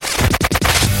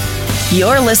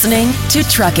You're listening to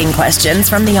Trucking Questions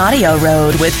from the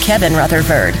Audioroad with Kevin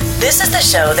Rutherford. This is the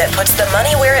show that puts the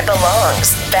money where it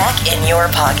belongs, back in your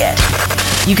pocket.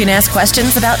 You can ask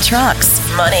questions about trucks,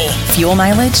 money, fuel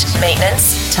mileage,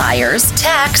 maintenance, tires,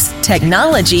 tax,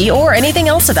 technology, or anything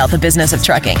else about the business of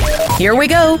trucking. Here we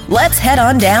go. Let's head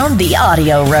on down the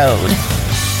Audioroad.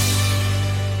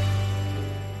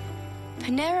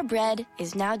 Panera Bread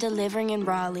is now delivering in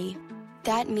Raleigh.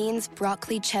 That means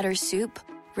broccoli cheddar soup,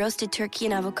 roasted turkey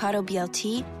and avocado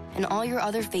BLT, and all your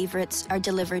other favorites are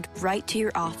delivered right to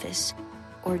your office,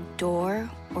 or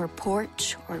door, or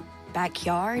porch, or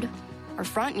backyard, or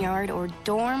front yard, or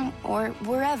dorm, or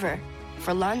wherever,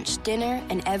 for lunch, dinner,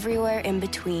 and everywhere in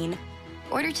between.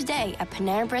 Order today at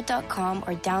PaneraBread.com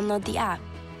or download the app.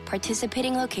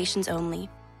 Participating locations only.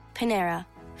 Panera,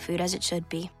 food as it should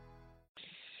be.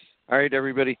 All right,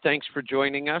 everybody, thanks for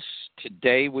joining us.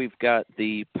 Today we've got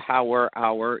the Power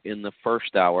Hour in the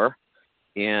first hour,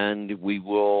 and we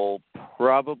will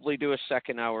probably do a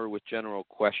second hour with general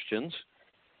questions.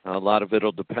 A lot of it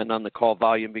will depend on the call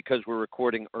volume. Because we're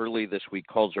recording early this week,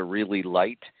 calls are really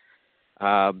light.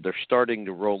 They're starting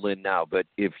to roll in now, but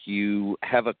if you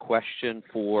have a question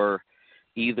for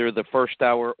either the first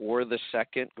hour or the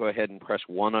second, go ahead and press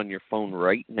 1 on your phone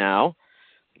right now.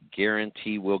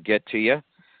 Guarantee we'll get to you.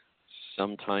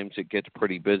 Sometimes it gets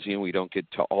pretty busy and we don't get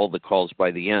to all the calls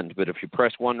by the end. But if you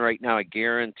press 1 right now, I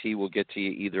guarantee we'll get to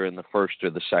you either in the first or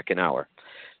the second hour.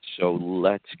 So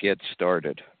let's get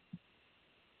started.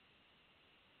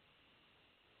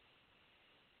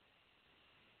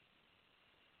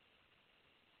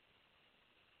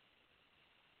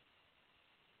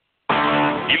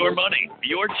 Your money,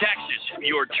 your taxes,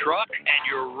 your truck, and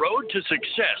your road to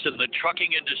success in the trucking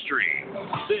industry.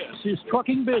 This is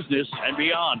Trucking Business and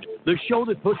Beyond, the show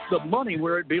that puts the money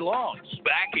where it belongs,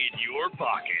 back in your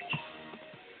pocket.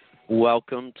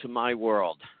 Welcome to my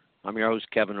world. I'm your host,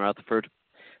 Kevin Rutherford.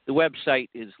 The website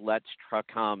is Let's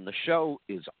Truck.com. The show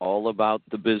is all about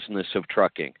the business of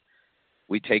trucking.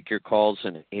 We take your calls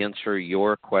and answer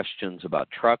your questions about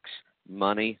trucks,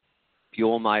 money,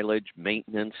 fuel mileage,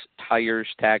 maintenance, tires,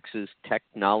 taxes,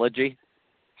 technology,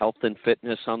 health and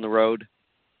fitness on the road,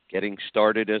 getting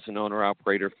started as an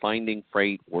owner-operator, finding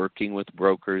freight, working with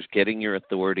brokers, getting your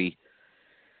authority.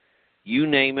 You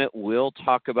name it, we'll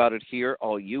talk about it here.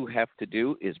 All you have to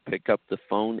do is pick up the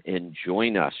phone and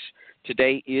join us.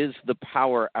 Today is the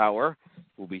Power Hour.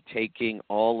 We'll be taking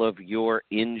all of your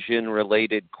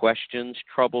engine-related questions,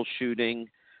 troubleshooting,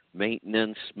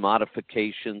 maintenance,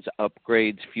 modifications,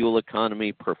 upgrades, fuel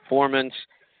economy, performance,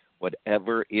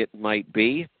 whatever it might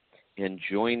be. And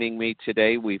joining me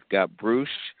today, we've got Bruce,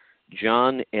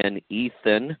 John, and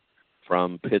Ethan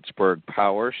from Pittsburgh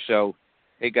Power. So,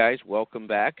 hey, guys, welcome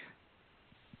back.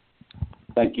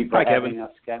 Thank you for having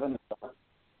us, Kevin.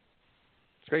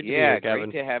 It's great to be here, Kevin.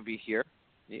 Great to have you here.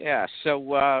 Yeah,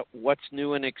 so what's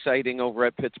new and exciting over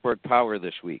at Pittsburgh Power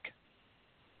this week?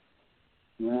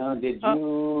 Well,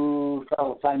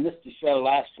 if I missed the show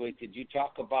last week, did you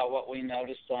talk about what we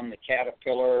noticed on the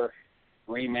Caterpillar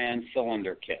reman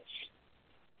cylinder kits?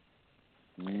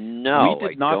 No, we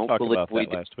did not talk about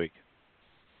that last week.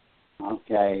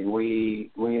 Okay, we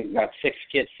got 6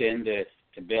 kits in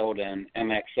to build an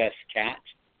MXS cat,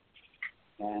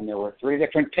 and there were 3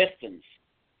 different pistons.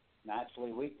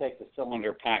 Naturally, we take the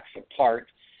cylinder packs apart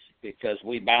because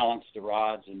we balance the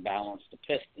rods and balance the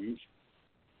pistons.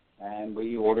 And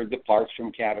we ordered the parts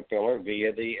from Caterpillar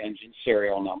via the engine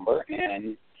serial number,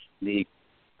 and the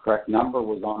correct number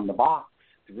was on the box,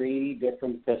 3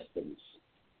 different pistons.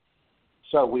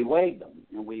 So we weighed them,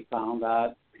 and we found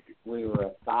out we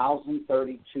were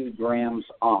 1,032 grams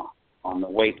off on the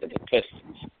weight of the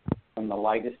pistons, from the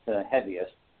lightest to the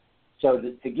heaviest. So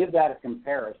to give that a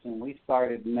comparison, we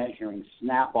started measuring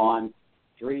snap-on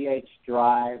 3/8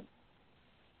 drive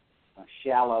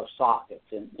shallow sockets,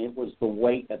 and it was the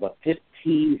weight of a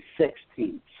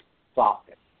 15/16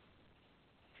 socket.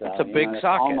 So, that's a big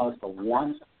socket. Almost a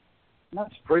 1.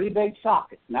 That's a pretty big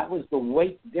socket, and that was the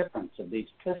weight difference of these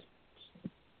pistons.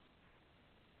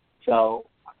 So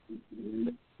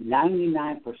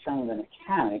 99% of the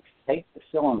mechanics take the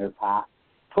cylinder pack,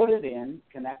 put it in,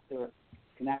 connect the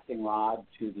connecting rod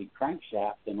to the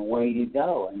crankshaft, and away you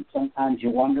go. And sometimes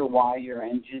you wonder why your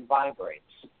engine vibrates.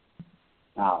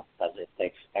 Now, does it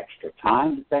take extra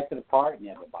time to take it apart, and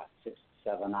you have about 6 to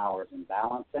 7 hours in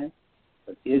balancing?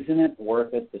 But isn't it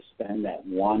worth it to spend that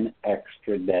 1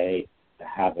 extra day to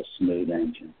have a smooth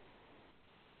engine?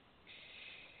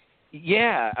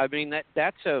 Yeah, I mean,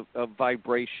 that's a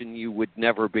vibration you would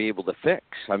never be able to fix.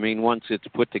 I mean, once it's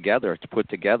put together, it's put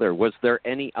together. Was there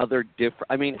any other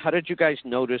how did you guys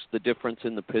notice the difference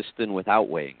in the piston without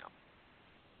weighing them?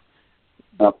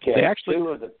 Okay, they actually, two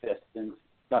of the pistons.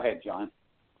 Go ahead, John.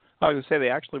 I was going to say they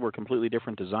actually were completely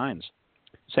different designs.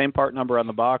 Same part number on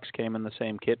the box, came in the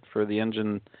same kit for the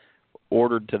engine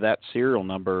ordered to that serial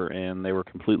number, and they were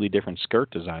completely different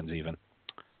skirt designs even.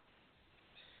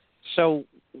 So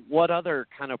what other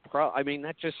kind of I mean,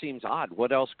 that just seems odd.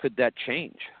 What else could that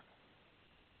change?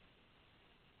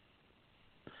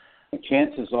 The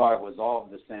chances are it was all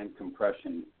of the same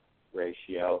compression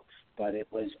ratio, but it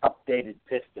was updated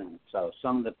pistons. So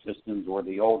some of the pistons were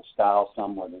the old style,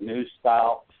 some were the new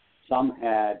style.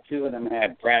 Two of them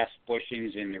had brass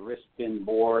bushings in the wrist pin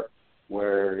bore,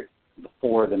 where the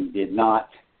four of them did not.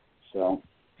 So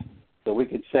we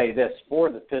could say this: four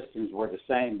of the pistons were the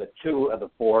same, but two of the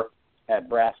four had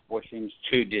brass bushings.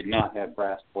 Two did not have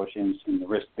brass bushings in the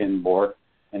wrist pin bore,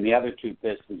 and the other two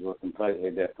pistons were completely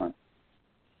different.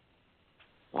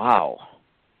 Wow,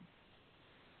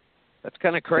 that's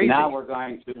kind of crazy. Now we're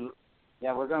going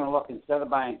to look, instead of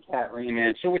buying cat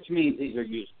remans, so which means these are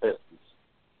used pistons.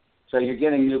 So you're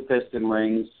getting new piston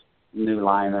rings, new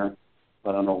liner,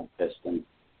 but an old piston.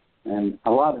 And a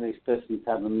lot of these pistons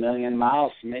have 1 million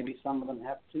miles. Maybe some of them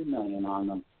have 2 million on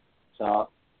them. So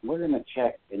we're going to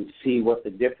check and see what the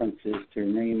difference is to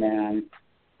reman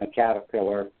a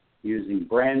Caterpillar using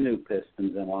brand new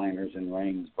pistons and liners and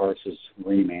rings versus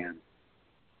reman.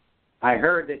 I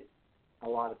heard that a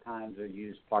lot of times they're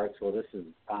used parts. Well, this is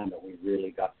the time that we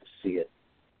really got to see it.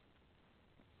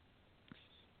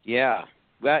 Yeah.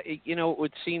 Well, it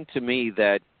would seem to me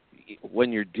that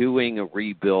when you're doing a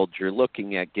rebuild, you're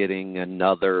looking at getting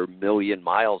another 1 million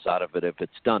miles out of it if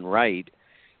it's done right.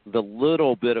 The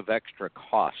little bit of extra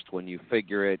cost when you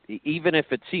figure it, even if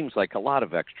it seems like a lot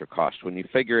of extra cost, when you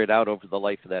figure it out over the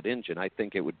life of that engine, I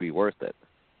think it would be worth it.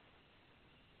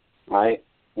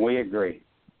 We agree.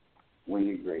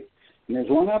 We agree. And there's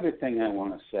one other thing I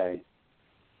want to say.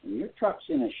 When your truck's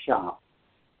in a shop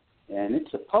and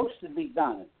it's supposed to be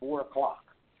done at 4 o'clock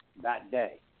that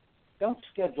day, don't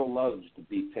schedule loads to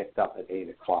be picked up at 8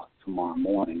 o'clock tomorrow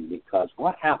morning, because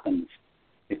what happens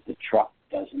if the truck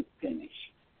doesn't finish?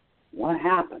 What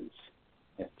happens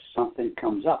if something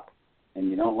comes up and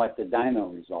you don't like the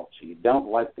dyno results, or you don't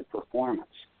like the performance?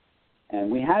 And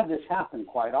we have this happen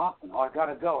quite often. I got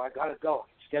to go.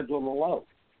 Schedule the load.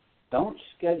 Don't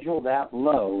schedule that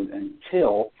load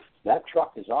until that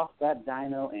truck is off that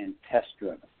dyno and test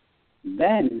driven.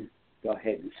 Then go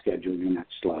ahead and schedule your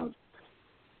next load.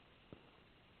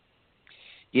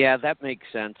 Yeah, that makes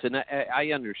sense. And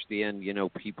I understand,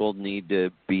 people need to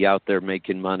be out there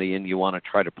making money, and you want to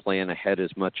try to plan ahead as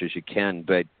much as you can.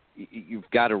 But you've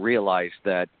got to realize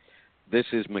that this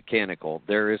is mechanical.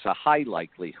 There is a high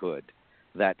likelihood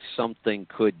that something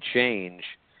could change,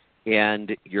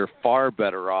 and you're far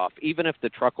better off, even if the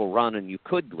truck will run and you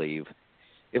could leave.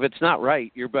 If it's not right,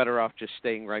 you're better off just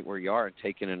staying right where you are and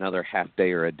taking another half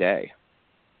day or a day.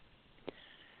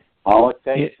 All it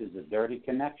takes is a dirty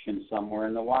connection somewhere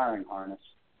in the wiring harness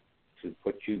to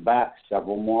put you back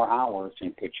several more hours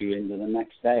and put you into the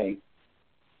next day.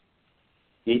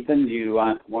 Ethan, do you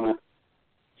want to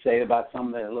say about some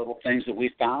of the little things that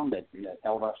we found that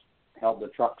held the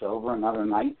trucks over another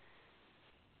night?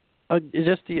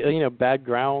 Just bad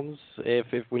grounds. If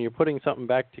when you're putting something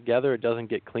back together, it doesn't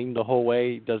get cleaned the whole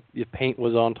way. The paint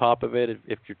was on top of it.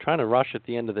 If you're trying to rush at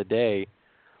the end of the day,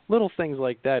 little things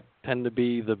like that tend to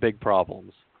be the big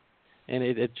problems. And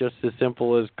it's just as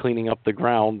simple as cleaning up the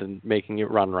ground and making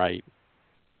it run right.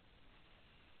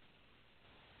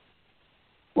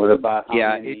 What about how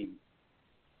many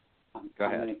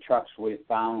many trucks we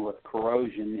found with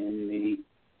corrosion in the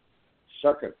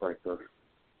circuit breaker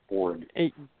board?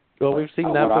 Well, we've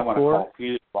seen that before.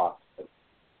 Fuse box.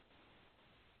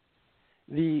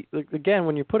 Again,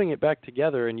 when you're putting it back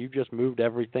together and you just moved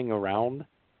everything around,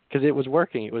 because it was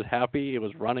working, it was happy, it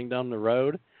was running down the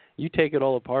road. You take it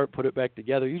all apart, put it back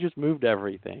together, you just moved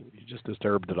everything. You just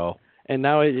disturbed it all. And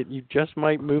now you just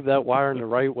might move that wire in the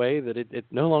right way that it's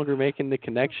no longer making the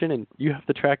connection, and you have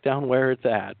to track down where it's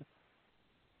at.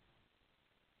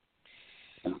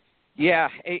 Yeah,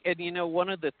 and one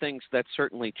of the things that's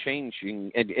certainly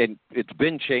changing, and it's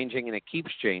been changing and it keeps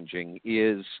changing,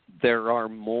 is there are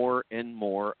more and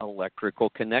more electrical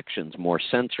connections, more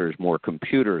sensors, more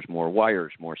computers, more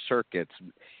wires, more circuits.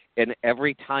 And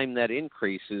every time that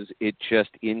increases, it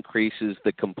just increases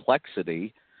the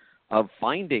complexity of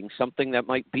finding something that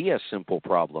might be a simple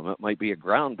problem. It might be a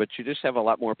ground, but you just have a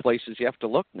lot more places you have to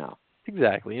look now.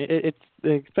 Exactly. It's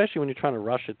especially when you're trying to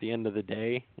rush at the end of the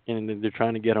day and they're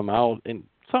trying to get them out. And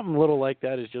something little like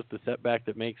that is just a setback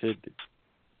that makes it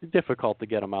difficult to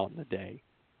get them out in the day.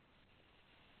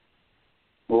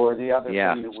 Or the other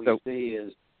thing that we see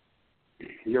is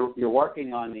you're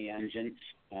working on the engines,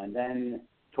 and then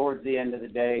towards the end of the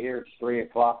day, here it's 3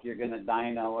 o'clock, you're going to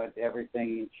dyno it.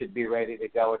 Everything should be ready to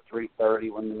go at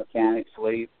 3:30 when the mechanics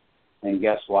leave. And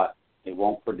guess what? It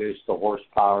won't produce the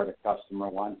horsepower the customer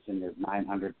wants, and there's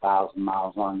 900,000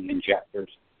 miles on the injectors.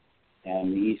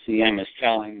 And the ECM is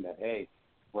telling that, hey,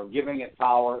 we're giving it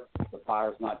power, the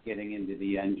power's not getting into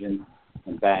the engine,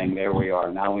 and bang, there we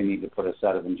are. Now we need to put a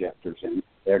set of injectors in.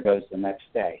 There goes the next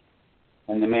day.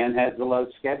 And the man has the load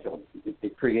scheduled.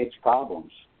 It creates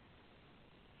problems.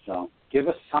 So give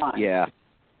us time. Yeah.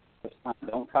 Give us time.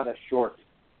 Don't cut us short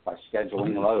by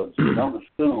scheduling loads. Don't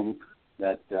assume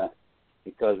that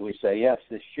because we say, yes,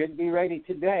 this should be ready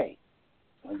today,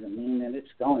 doesn't mean that it's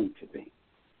going to be.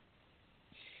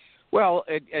 Well,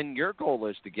 and your goal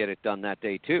is to get it done that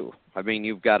day too. I mean,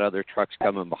 you've got other trucks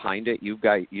coming behind it. You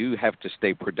have to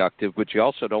stay productive, but you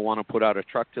also don't want to put out a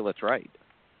truck till it's right.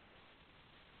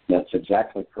 That's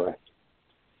exactly correct.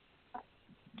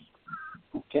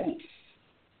 Okay.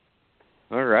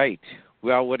 All right.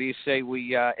 Well, what do you say?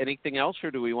 We anything else, or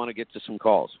do we want to get to some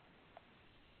calls?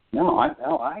 No,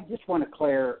 I just want to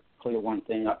clear one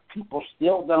thing up. People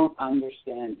still don't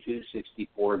understand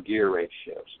 264 gear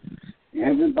ratios.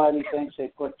 Everybody thinks they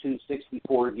put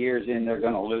 264 gears in, they're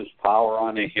going to lose power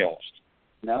on the hills.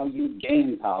 No, you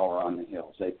gain power on the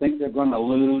hills. They think they're going to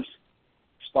lose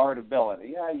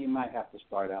startability. Yeah, you might have to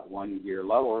start out 1 gear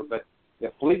lower, but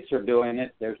if fleets are doing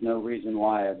it, there's no reason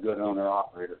why a good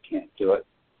owner-operator can't do it.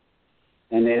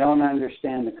 And they don't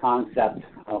understand the concept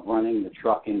of running the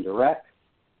truck indirect.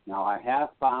 Now, I have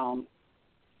found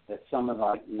that some of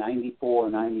the 94,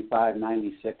 95,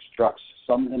 96 trucks,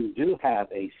 some of them do have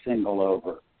a single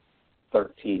over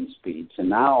 13 speed. So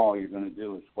now all you're going to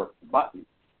do is work the button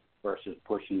versus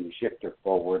pushing the shifter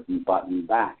forward and button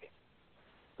back.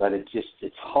 But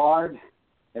it's hard.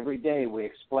 Every day we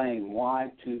explain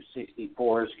why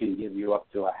 264s can give you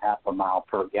up to a half a mile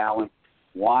per gallon,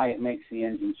 why it makes the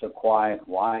engine so quiet,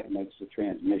 why it makes the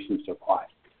transmission so quiet.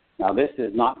 Now, this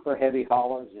is not for heavy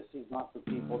haulers. This is not for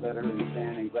people that are in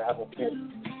sand and gravel pits.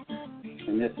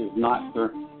 And this is not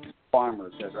for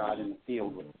farmers that are out in the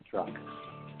field with the truck.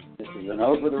 This is an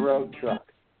over-the-road truck.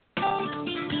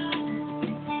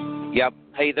 Yep.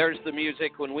 Hey, there's the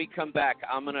music. When we come back,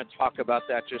 I'm going to talk about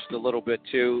that just a little bit,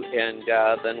 too, and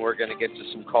then we're going to get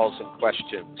to some calls and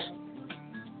questions.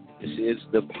 This is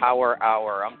the Power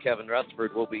Hour. I'm Kevin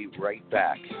Rutherford. We'll be right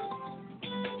back.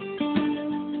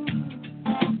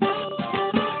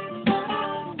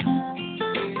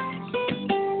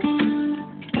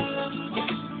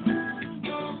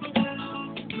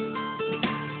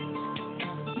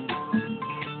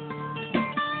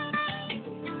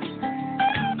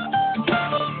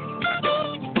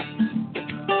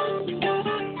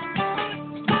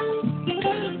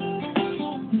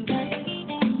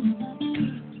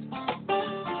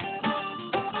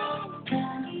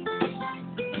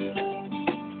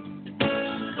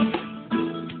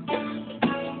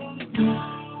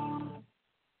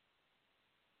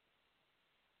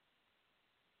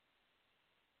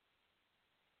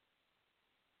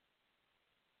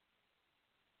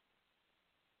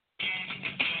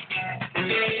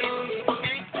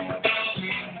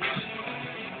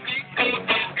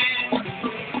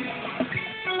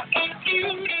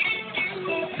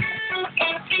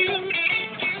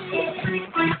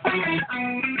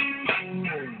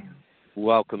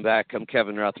 Welcome back. I'm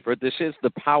Kevin Rutherford. This is the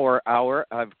Power Hour.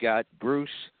 I've got Bruce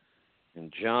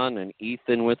and John and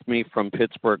Ethan with me from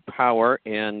Pittsburgh Power,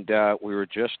 and we were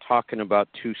just talking about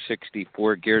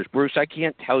 264 gears. Bruce, I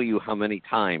can't tell you how many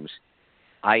times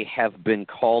I have been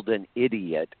called an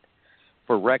idiot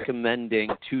for recommending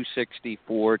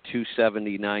 264,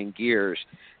 279 gears.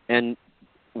 And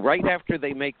right after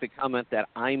they make the comment that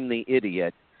I'm the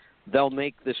idiot, they'll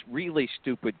make this really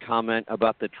stupid comment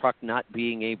about the truck not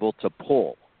being able to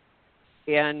pull.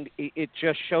 And it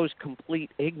just shows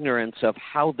complete ignorance of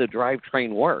how the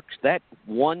drivetrain works. That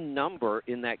one number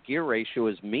in that gear ratio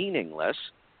is meaningless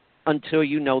until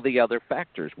you know the other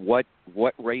factors. What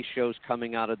ratio's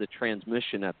coming out of the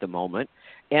transmission at the moment,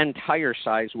 and tire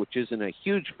size, which isn't a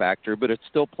huge factor, but it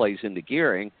still plays into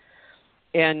gearing.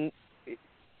 And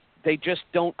they just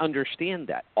don't understand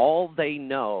that. All they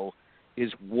know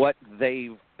is what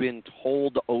they've been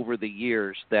told over the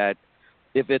years, that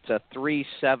if it's a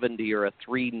 370 or a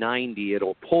 390,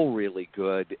 it'll pull really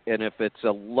good. And if it's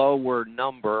a lower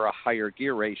number, a higher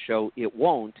gear ratio, it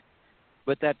won't.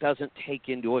 But that doesn't take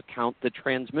into account the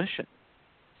transmission.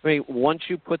 I mean, once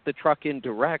you put the truck in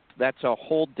direct, that's a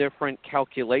whole different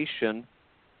calculation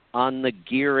on the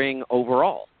gearing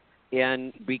overall.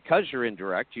 And because you're in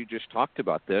direct, you just talked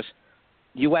about this,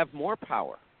 you have more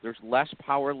power. there's less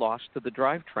power loss to the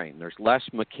drivetrain. There's less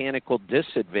mechanical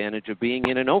disadvantage of being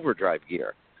in an overdrive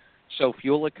gear. So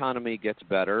fuel economy gets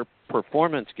better,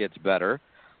 performance gets better,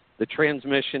 the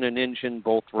transmission and engine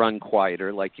both run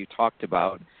quieter, like you talked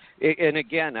about. And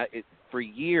again, for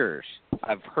years,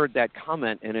 I've heard that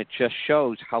comment, and it just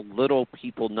shows how little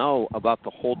people know about the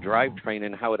whole drivetrain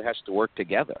and how it has to work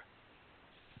together.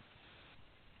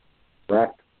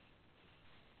 Correct.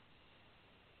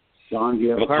 John, do you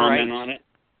have a comment on it?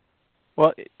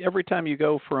 Well, every time you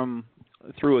go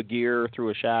through a gear,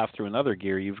 through a shaft, through another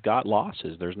gear, you've got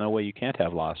losses. There's no way you can't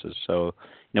have losses. So,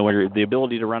 the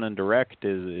ability to run in direct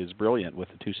is brilliant with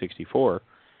the 264,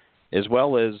 as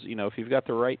well as, if you've got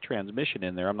the right transmission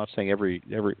in there. I'm not saying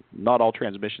not all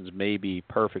transmissions may be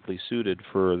perfectly suited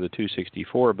for the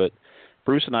 264, but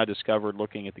Bruce and I discovered,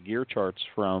 looking at the gear charts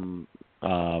from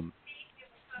the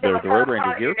Road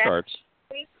Ranger gear charts,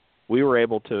 we were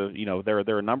able to, there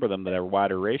are a number of them that have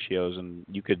wider ratios, and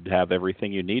you could have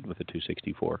everything you need with the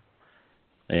 264.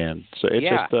 And so it's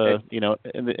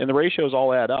and the ratios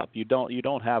all add up. You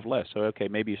don't have less. So okay,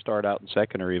 maybe you start out in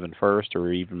second or even first,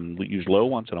 or even use low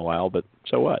once in a while. But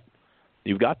so what?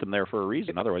 You've got them there for a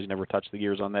reason. Otherwise, you never touch the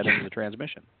gears on that end of the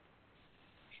transmission.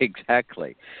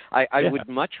 Exactly. I would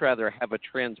much rather have a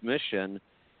transmission.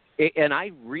 And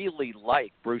I really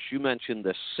like, Bruce, you mentioned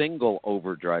the single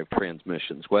overdrive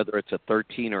transmissions, whether it's a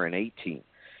 13 or an 18.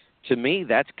 To me,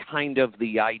 that's kind of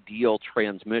the ideal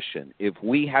transmission. If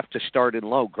we have to start in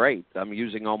low, great. I'm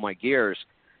using all my gears.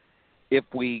 If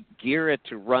we gear it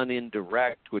to run in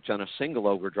direct, which on a single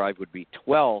overdrive would be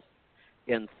 12th,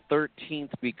 and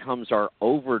 13th becomes our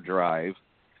overdrive,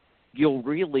 you'll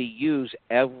really use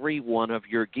every one of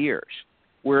your gears.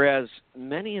 Whereas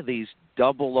many of these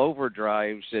double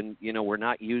overdrives, and, we're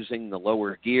not using the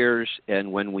lower gears,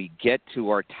 and when we get to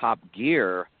our top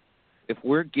gear, if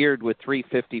we're geared with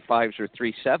 355s or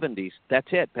 370s, that's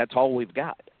it. That's all we've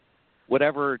got.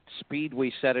 Whatever speed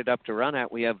we set it up to run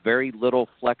at, we have very little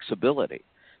flexibility.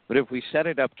 But if we set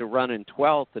it up to run in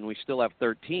 12th and we still have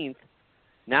 13th,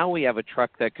 now we have a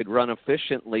truck that could run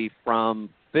efficiently from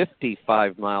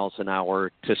 55 miles an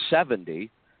hour to 70.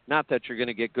 Not that you're going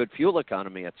to get good fuel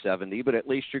economy at 70, but at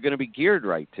least you're going to be geared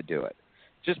right to do it.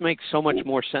 It just makes so much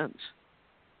more sense.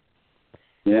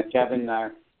 Yeah, Kevin,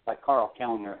 like Carl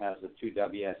Kellner has a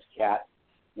 2WS Cat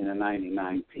in a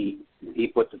 99P. He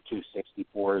put the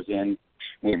 264s in.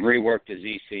 We've reworked his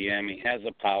ECM. He has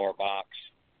a power box.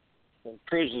 It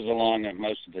cruises along at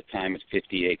most of the time at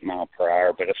 58 mile per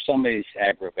hour. But if somebody's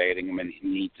aggravating him and he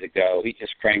needs to go, he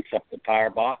just cranks up the power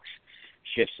box,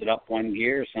 shifts it up one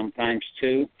gear, sometimes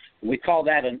two. We call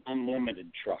that an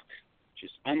unlimited truck,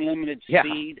 just unlimited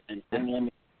speed and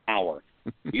unlimited power.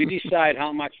 You decide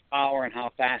how much power and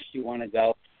how fast you want to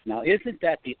go. Now, isn't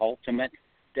that the ultimate,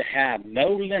 to have no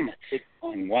limits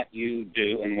on what you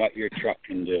do and what your truck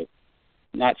can do?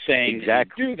 I'm not saying you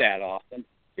do that often,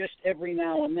 just every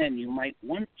now and then you might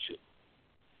want to.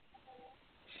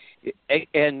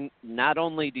 And not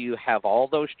only do you have all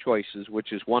those choices,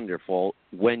 which is wonderful,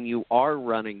 when you are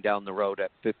running down the road at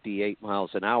 58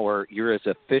 miles an hour, you're as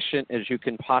efficient as you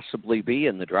can possibly be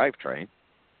in the drivetrain.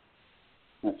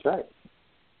 That's right.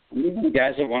 Even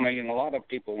guys that want to, a lot of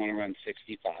people want to run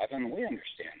 65, and we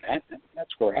understand that. That's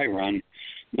where I run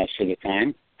most of the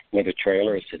time, with a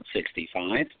trailer. It's at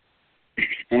 65,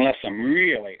 unless I'm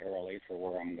really early for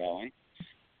where I'm going.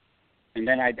 And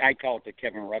then I call it the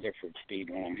Kevin Rutherford speed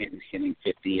when I'm hitting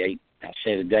 58. I'll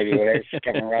say to Debbie, well, there's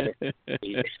Kevin Rutherford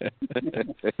speed.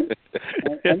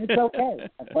 and it's okay.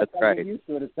 That's right. I'm used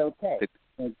to it. It's okay.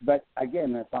 But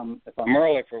again, if I'm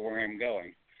early for where I'm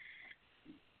going,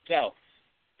 so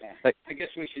I guess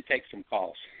we should take some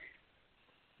calls.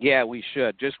 Yeah, we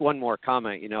should. Just one more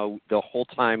comment. The whole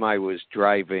time I was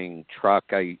driving truck,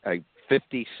 I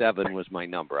 57 was my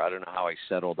number. I don't know how I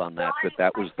settled on that, but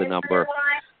that was the number.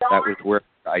 That was where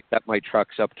I set my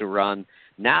trucks up to run.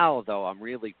 Now, though, I'm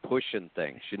really pushing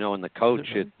things. In the coach,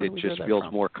 it just feels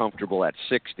more comfortable at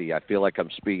 60. I feel like I'm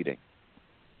speeding.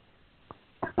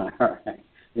 All right.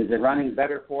 Is it running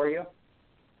better for you?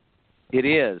 It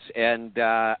is, and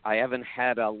I haven't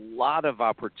had a lot of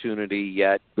opportunity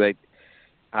yet, but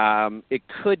it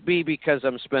could be because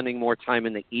I'm spending more time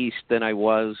in the East than I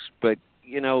was. But,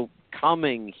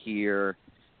 coming here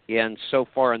and so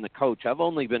far in the coach, I've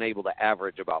only been able to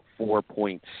average about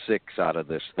 4.6 out of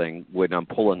this thing when I'm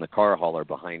pulling the car hauler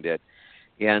behind it.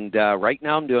 And right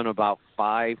now I'm doing about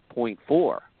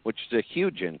 5.4, which is a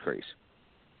huge increase.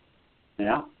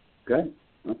 Yeah, good.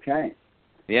 Okay.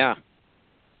 Yeah.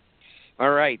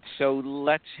 All right, so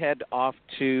let's head off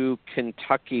to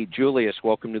Kentucky. Julius,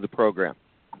 welcome to the program.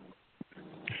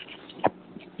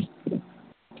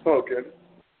 Hello, Ken.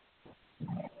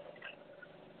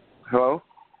 Hello?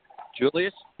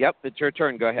 Julius? Yep, it's your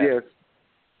turn. Go ahead. Yes.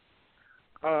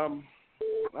 I'm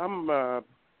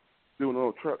doing a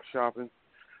little truck shopping.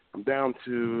 I'm down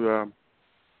to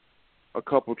a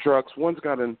couple trucks. One's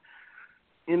got an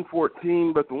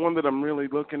N14, but the one that I'm really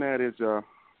looking at is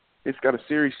it's got a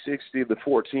Series 60, the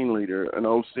 14-liter,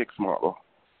 an 06 model.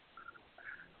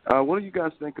 What do you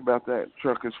guys think about that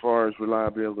truck as far as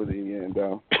reliability and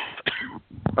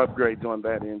upgrades on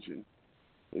that engine?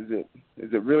 Is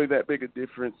it really that big a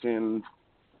difference in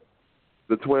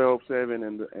the 12.7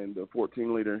 and the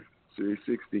 14-liter Series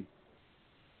 60?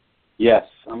 Yes,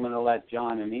 I'm going to let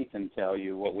John and Ethan tell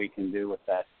you what we can do with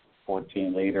that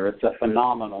 14-liter. It's a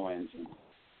phenomenal engine.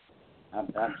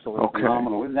 Absolutely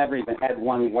phenomenal. We've never even had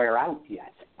one wear out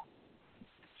yet.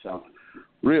 So,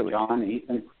 really, John,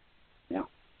 Ethan, yeah.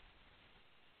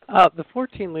 The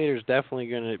 14-liter is definitely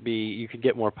going to be. You could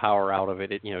get more power out of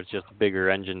it. It's just a bigger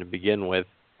engine to begin with.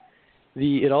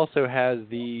 It also has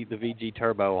the VG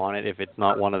turbo on it. If it's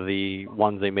not one of the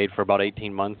ones they made for about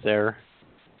 18 months there.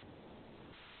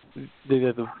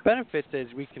 The benefits is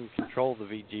we can control the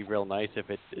VG real nice if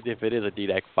it is a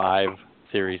DDEC 5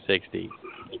 Series 60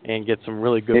 and get some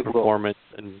really good performance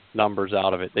and numbers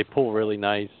out of it. They pull really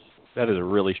nice. That is a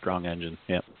really strong engine.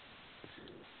 Yeah.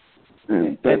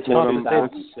 It's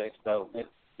 2006, though.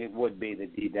 It would be the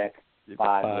DDEC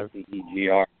 5 with the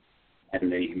EGR and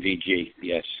the VG,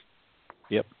 yes.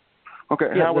 Yep. Okay,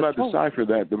 how would I decipher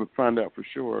that to find out for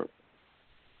sure?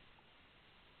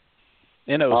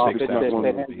 In 06, it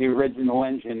has the original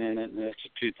engine in it, and it's a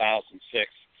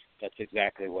 2006. That's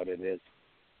exactly what it is.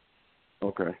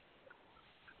 Okay.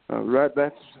 Right,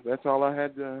 that's all I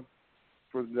had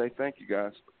for today. Thank you,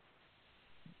 guys.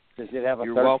 Does it have a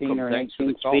You're 13 welcome. or Thanks 18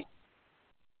 for the call. speed?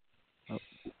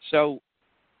 So,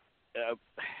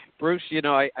 Bruce,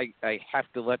 I have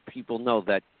to let people know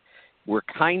that we're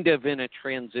kind of in a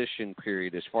transition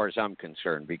period as far as I'm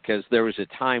concerned, because there was a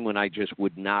time when I just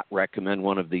would not recommend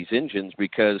one of these engines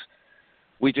because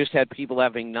we just had people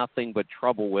having nothing but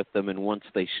trouble with them, and once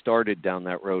they started down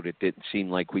that road, it didn't seem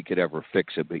like we could ever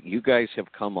fix it. But you guys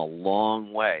have come a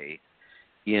long way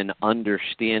in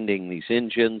understanding these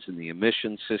engines and the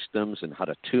emission systems and how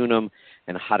to tune them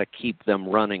and how to keep them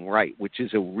running right, which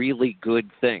is a really good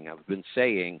thing. I've been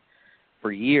saying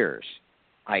for years,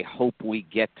 I hope we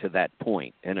get to that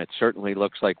point, and it certainly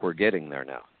looks like we're getting there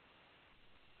now.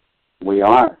 We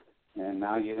are, and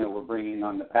now we're bringing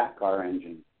on the PACCAR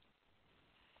engine.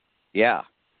 Yeah.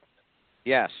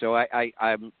 So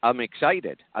I'm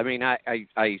excited. I mean,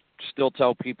 I still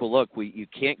tell people, look, you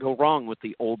can't go wrong with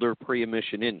the older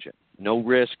pre-emission engine. No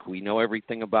risk. We know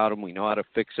everything about them. We know how to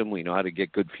fix them. We know how to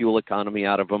get good fuel economy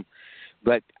out of them.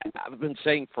 But I've been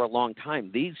saying for a long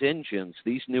time, these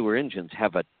newer engines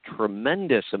have a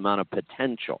tremendous amount of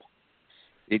potential.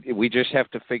 We just have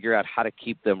to figure out how to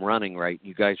keep them running right.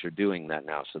 You guys are doing that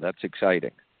now, so that's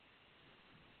exciting.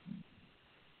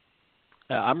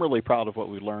 I'm really proud of what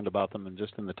we learned about them and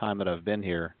just in the time that I've been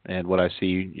here and what I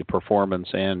see performance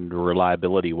and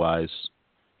reliability-wise,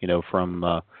 from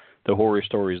the horror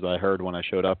stories that I heard when I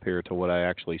showed up here to what I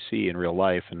actually see in real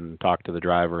life and talk to the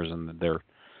drivers, and they're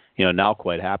now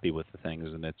quite happy with the things,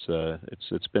 and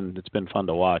it's been fun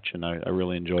to watch, and I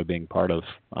really enjoy being part of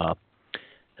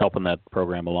helping that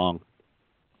program along.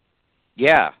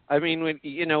 Yeah, I mean,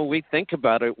 we think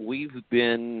about it. We've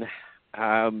been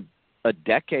a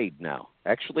decade now,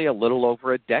 actually a little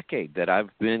over a decade, that I've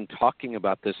been talking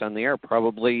about this on the air.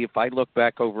 Probably, if I look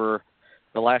back over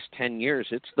the last 10 years,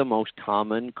 it's the most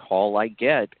common call I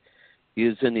get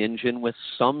is an engine with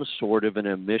some sort of an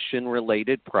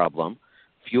emission-related problem.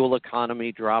 Fuel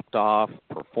economy dropped off,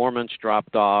 performance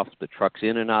dropped off, the truck's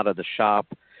in and out of the shop,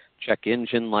 check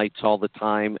engine lights all the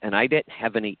time, and I didn't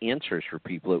have any answers for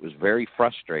people. It was very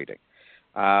frustrating.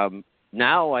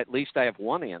 Now, at least I have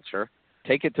one answer.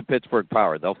 Take it to Pittsburgh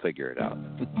Power. They'll figure it out.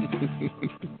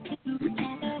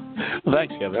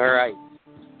 Thanks, Kevin. All right.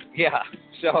 Yeah,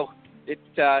 so it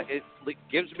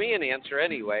gives me an answer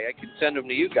anyway. I can send them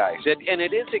to you guys. And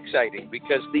it is exciting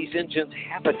because these engines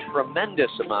have a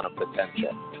tremendous amount of potential.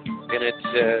 And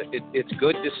it's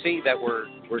good to see that we're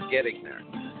getting there.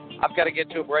 I've got to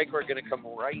get to a break. We're going to come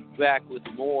right back with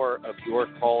more of your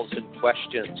calls and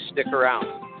questions. Stick around.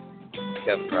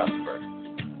 Kevin Rutherford.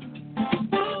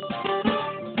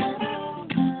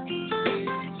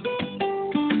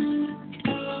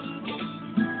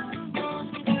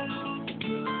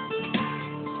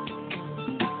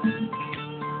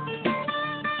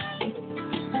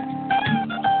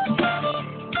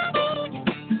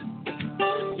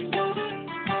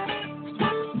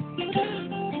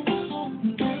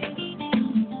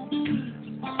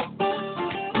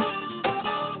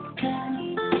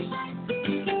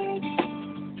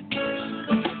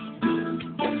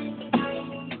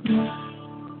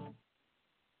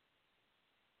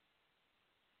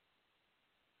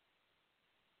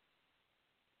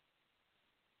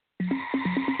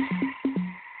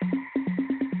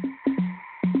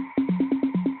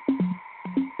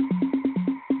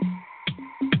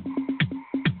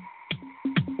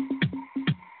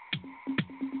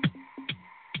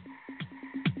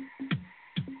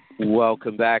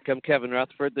 Welcome back. I'm Kevin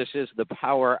Rutherford. This is the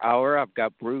Power Hour. I've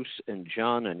got Bruce and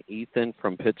John and Ethan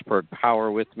from Pittsburgh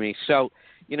Power with me. So,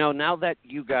 now that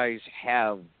you guys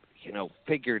have,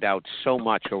 figured out so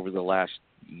much over the last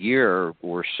year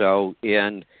or so,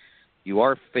 and you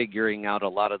are figuring out a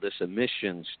lot of this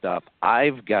emission stuff,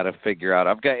 I've got to figure out,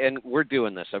 and we're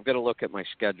doing this, I've got to look at my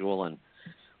schedule, and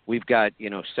we've got,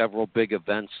 several big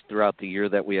events throughout the year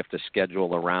that we have to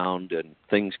schedule around and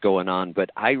things going on. But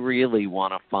I really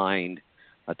want to find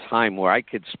a time where I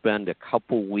could spend a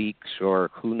couple weeks or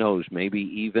who knows, maybe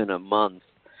even a month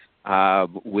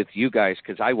with you guys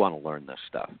because I want to learn this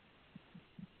stuff.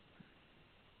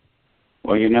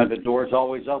 Well, the door's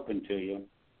always open to you.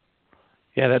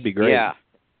 Yeah, that'd be great.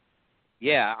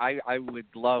 Yeah, I would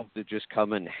love to just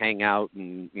come and hang out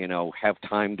and, have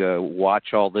time to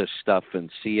watch all this stuff and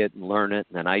see it and learn it,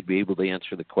 and then I'd be able to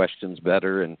answer the questions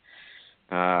better. And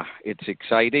it's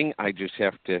exciting. I just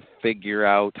have to figure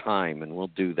out time, and we'll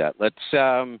do that. Let's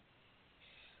head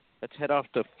off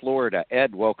to Florida.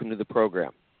 Ed, welcome to the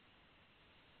program.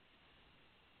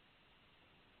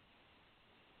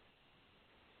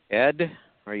 Ed,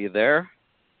 are you there?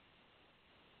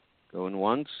 Going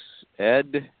once.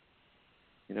 Ed?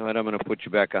 You know what? I'm going to put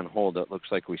you back on hold. It looks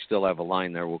like we still have a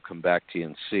line there. We'll come back to you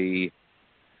and see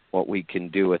what we can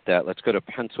do with that. Let's go to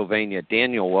Pennsylvania.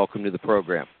 Daniel, welcome to the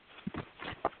program.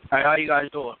 Hi, how you guys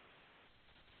doing?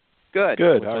 Good.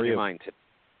 Good. What's how are on you? your mind?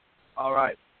 All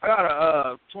right. I got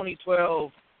a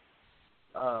 2012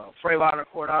 Freightliner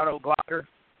Coronado glider,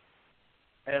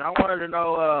 and I wanted to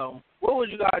know what would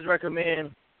you guys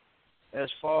recommend as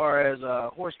far as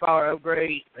horsepower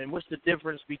upgrade, and what's the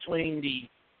difference between the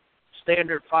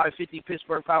standard 550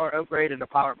 Pittsburgh Power upgrade and the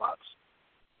Power Box?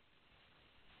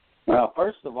 Well,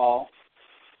 first of all,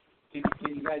 can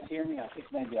you guys hear me? I think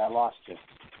maybe I lost you.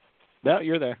 No,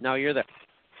 you're there. No, you're there.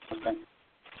 Okay.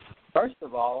 First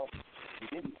of all, you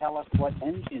didn't tell us what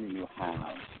engine you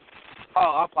have. Oh,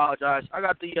 I apologize. I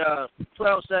got the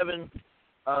 12.7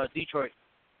 Detroit.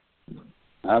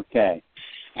 Okay.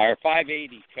 Our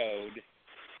 580 code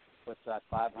puts that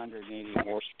 580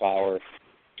 horsepower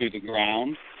to the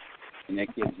ground, and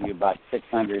it gives you about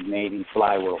 680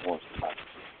 flywheel horsepower.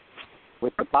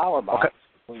 With the Power Box,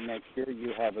 we make sure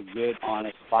you have a good,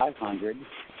 honest 500,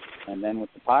 and then with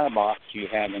the Power Box, you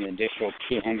have an additional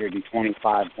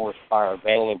 225 horsepower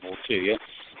available to you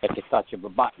at the touch of a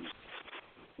button.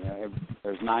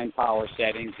 There's 9 power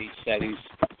settings. Each setting's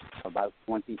about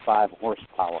 25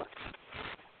 horsepower.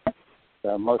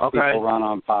 So most people run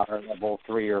on power level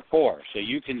 3 or 4. So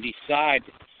you can decide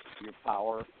your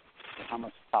power, how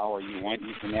much power you want.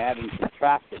 You can add and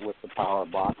subtract it with the Power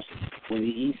Box. When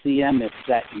the ECM is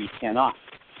set, you cannot.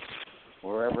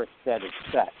 Wherever it's set, it's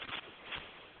set.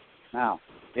 Now,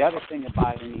 the other thing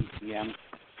about an ECM,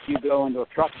 you go into a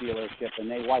truck dealership and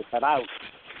they wipe it out.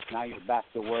 Now you're back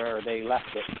to where they left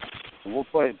it. And we'll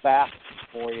put it back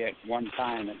for you at one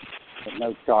time at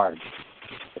no charge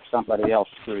if somebody else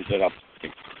screws it up.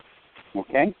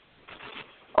 Okay?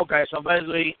 Okay, so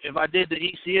basically, if I did the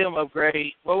ECM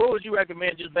upgrade, well, what would you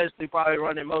recommend? Just basically probably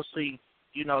running mostly,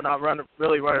 not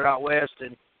really running out west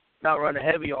and not running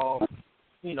heavy all,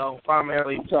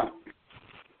 primarily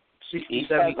 60,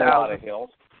 70,000. A lot of hills.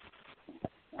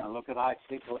 Look at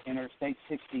Interstate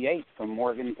 68 from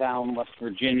Morgantown, West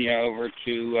Virginia over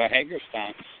to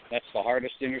Hagerstown. That's the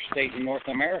hardest interstate in North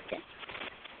America.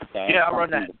 So yeah, I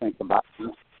run that. To think about.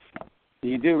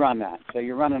 You do run that. So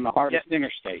you're running the hardest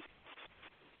interstate.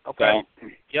 Okay. So,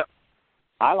 yep.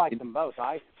 I like them both.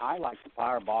 I like the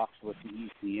Power Box with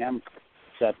the ECM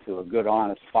set to a good,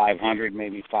 honest 500,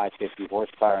 maybe 550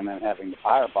 horsepower, and then having the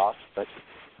Power Box. But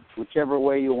whichever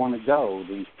way you want to go,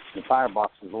 the Power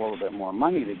Box is a little bit more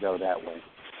money to go that way.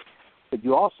 But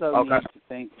you also need to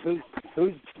think who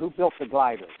built the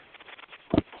glider.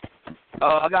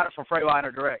 I got it from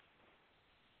Freightliner Direct.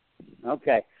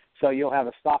 Okay, so you'll have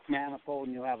a stock manifold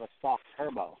and you'll have a stock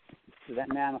turbo. So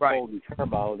that manifold and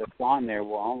turbo that's on there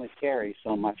will only carry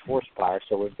so much horsepower.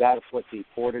 So we've got to put the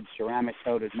ported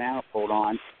ceramic-coated manifold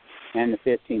on and the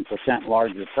 15%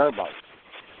 larger turbo.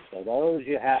 So those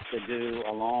you have to do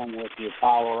along with your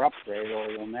power upgrade,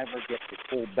 or you'll never get the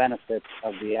full benefits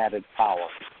of the added power.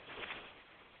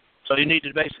 So you need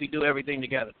to basically do everything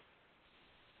together.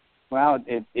 Well,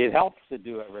 it helps to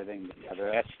do everything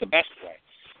together. That's the best way.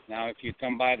 Now, if you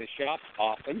come by the shop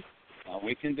often,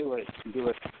 we can do it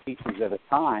pieces at a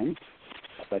time.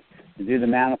 But to do the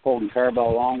manifold and turbo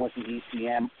along with the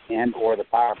ECM and or the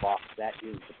Power Box, that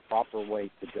is the proper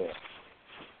way to do it.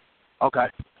 Okay.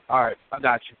 All right. I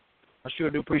got you. I sure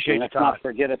do appreciate your time.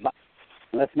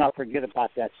 Let's not forget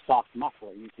about that stock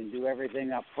muffler. You can do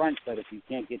everything up front, but if you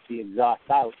can't get the exhaust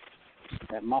out,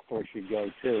 that muffler should go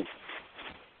too.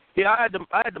 Yeah,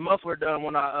 I had the muffler done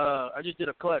when I just did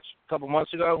a clutch a couple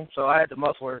months ago, so I had the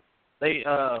muffler. They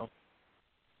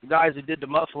the guys that did the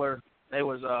muffler, they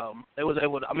was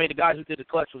able to, the guys who did the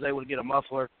clutch was able to get a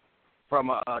muffler from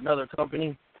another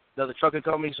company, another trucking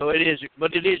company. So it is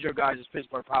your guys'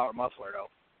 Pittsburgh Power muffler though.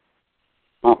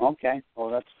 Oh, okay. Well,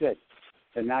 that's good.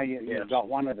 So now you've got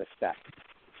one of the steps.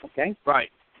 Okay? Right.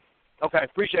 Okay,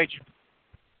 appreciate you.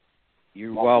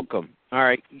 You're welcome. All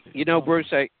right. You know,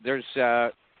 Bruce, there's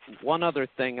one other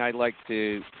thing I'd like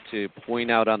to point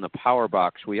out on the Power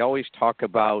Box. We always talk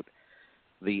about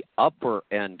the upper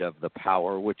end of the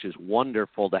power, which is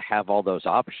wonderful to have all those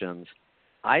options.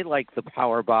 I like the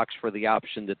Power Box for the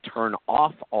option to turn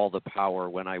off all the power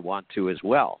when I want to as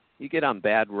well. You get on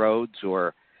bad roads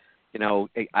or, you know,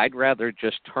 I'd rather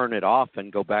just turn it off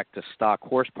and go back to stock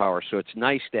horsepower. So it's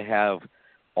nice to have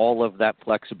all of that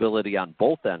flexibility on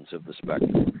both ends of the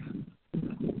spectrum.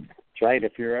 That's right.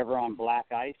 If you're ever on black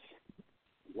ice,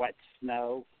 wet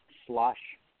snow, slush,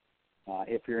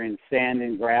 if you're in sand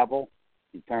and gravel,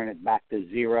 you turn it back to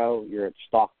zero, you're at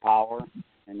stock power,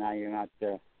 and now you're not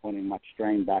putting much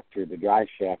strain back through the drive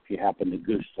shaft. You happen to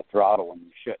goose the throttle when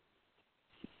you should.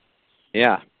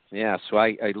 Yeah, so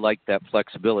I like that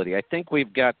flexibility. I think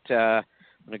we've got, I'm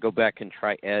going to go back and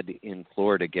try Ed in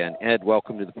Florida again. Ed,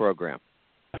 welcome to the program.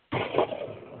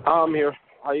 I'm here.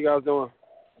 How you guys doing?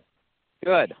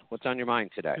 Good. What's on your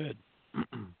mind today? Good.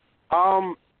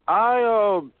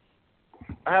 I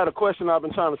had a question I've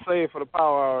been trying to save for the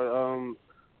power hour.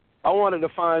 I wanted to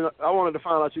find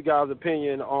out you guys'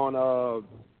 opinion on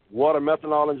water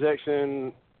methanol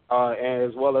injection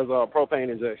as well as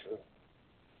propane injection.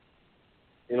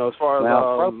 You know, as far as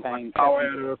propane, power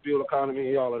adder, fuel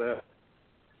economy, all of that.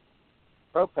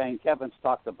 Propane, Kevin's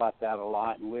talked about that a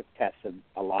lot, and we've tested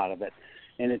a lot of it.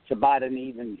 And it's about an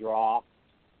even draw.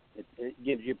 It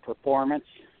gives you performance,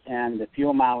 and the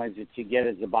fuel mileage that you get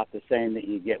is about the same that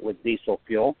you get with diesel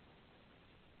fuel.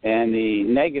 And the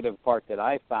negative part that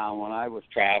I found when I was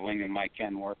traveling in my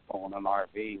Kenworth pulling an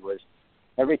RV was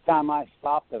every time I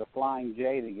stopped at a Flying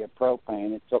J to get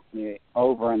propane, it took me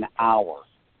over an hour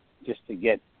just to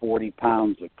get 40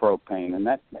 pounds of propane, and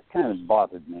that kind of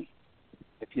bothered me.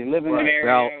 If you live in an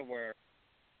area where...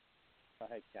 Go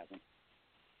ahead, Kevin.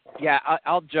 Yeah,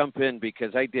 I'll jump in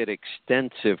because I did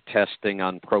extensive testing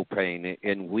on propane,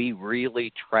 and we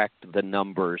really tracked the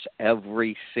numbers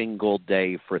every single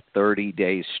day for 30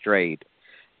 days straight.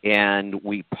 And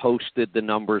we posted the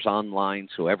numbers online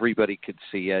so everybody could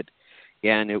see it.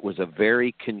 And it was a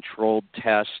very controlled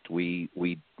test. We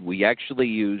actually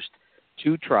used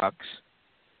 2 trucks,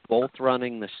 both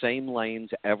running the same lanes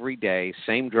every day,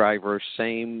 same driver,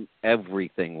 same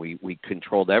everything. We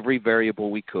controlled every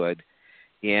variable we could,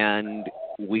 and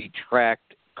we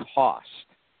tracked cost.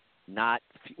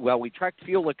 We tracked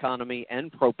fuel economy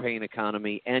and propane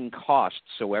economy and cost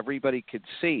so everybody could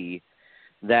see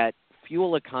that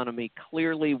fuel economy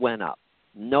clearly went up.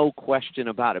 No question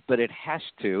about it, but it has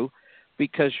to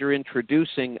because you're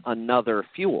introducing another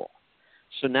fuel.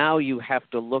 So now you have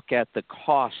to look at the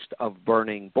cost of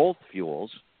burning both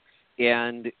fuels,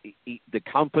 and the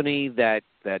company that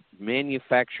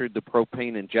manufactured the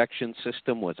propane injection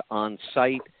system was on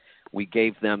site. We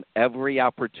gave them every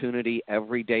opportunity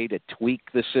every day to tweak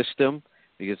the system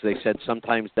because they said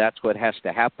sometimes that's what has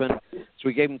to happen. So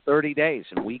we gave them 30 days,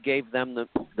 and we gave them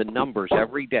the numbers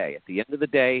every day. At the end of the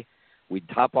day, we'd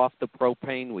top off the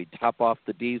propane, we'd top off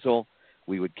the diesel,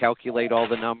 we would calculate all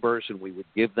the numbers, and we would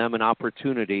give them an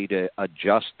opportunity to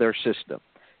adjust their system.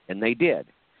 And they did.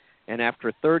 And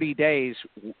after 30 days,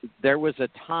 there was a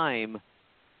time,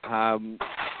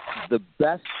 the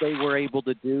best they were able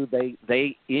to do,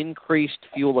 they increased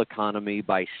fuel economy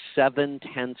by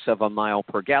 0.7 of a mile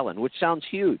per gallon, which sounds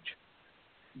huge.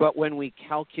 But when we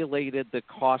calculated the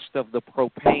cost of the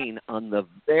propane on the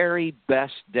very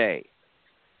best day,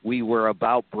 we were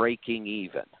about breaking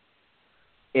even.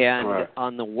 And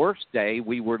on the worst day,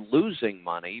 we were losing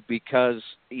money because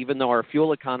even though our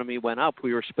fuel economy went up,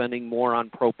 we were spending more on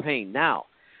propane. Now,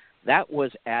 that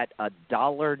was at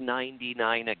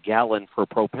 $1.99 a gallon for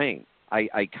propane.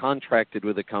 I contracted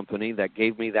with a company that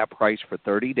gave me that price for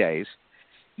 30 days.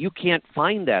 You can't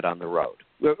find that on the road.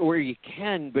 Where you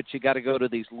can, but you got to go to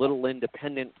these little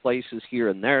independent places here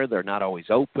and there. They're not always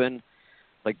open.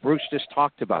 Like Bruce just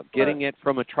talked about, getting it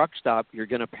from a truck stop, you're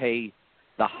going to pay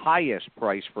the highest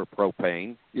price for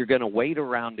propane. You're going to wait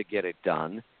around to get it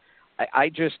done.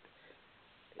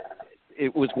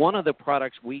 It was one of the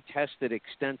products we tested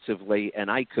extensively,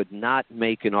 and I could not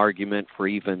make an argument for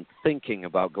even thinking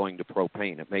about going to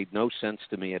propane. It made no sense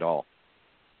to me at all.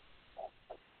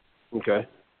 Okay.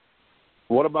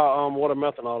 What about water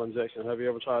methanol injection? Have you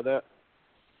ever tried that?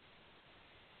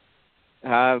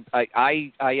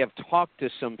 I have talked to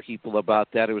some people about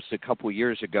that. It was a couple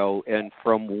years ago, and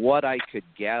from what I could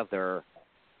gather,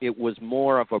 it was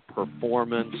more of a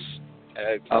performance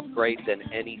upgrade than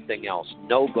anything else.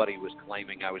 Nobody was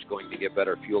claiming I was going to get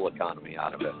better fuel economy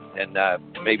out of it. And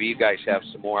maybe you guys have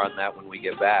some more on that when we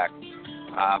get back.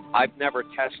 I've never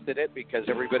tested it because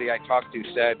everybody I talked to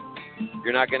said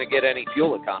you're not going to get any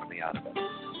fuel economy out of it.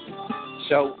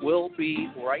 So we'll be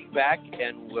right back,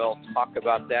 and we'll talk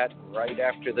about that right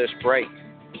after this break.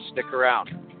 Stick around.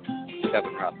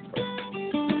 Kevin Rutherford.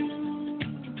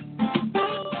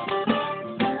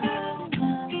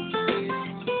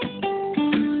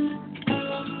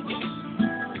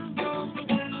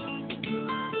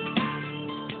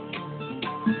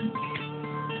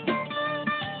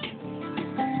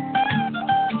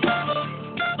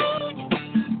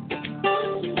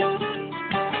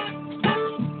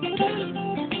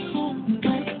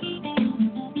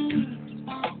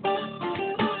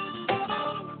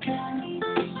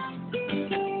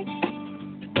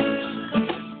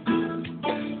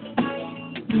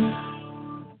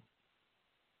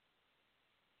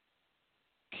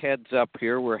 Heads up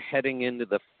here. We're heading into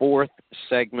the fourth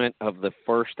segment of the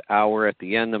first hour. At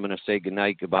the end, I'm going to say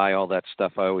goodnight, goodbye, all that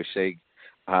stuff I always say.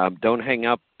 Don't hang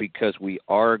up because we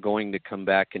are going to come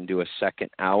back and do a second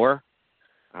hour.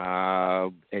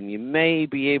 And you may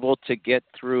be able to get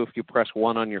through, if you press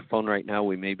 1 on your phone right now,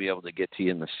 we may be able to get to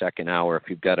you in the second hour if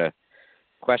you've got a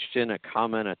question, a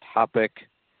comment, a topic.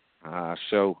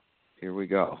 So here we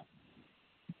go.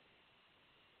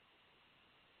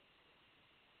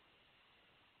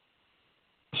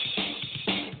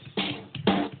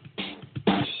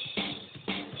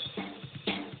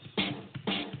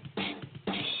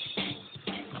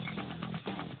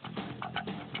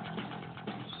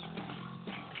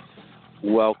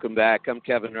 Welcome back. I'm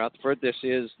Kevin Rutherford. This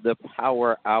is the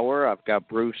Power Hour. I've got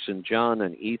Bruce and John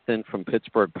and Ethan from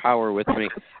Pittsburgh Power with me.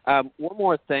 One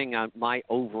more thing on my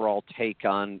overall take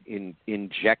on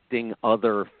injecting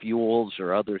other fuels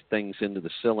or other things into the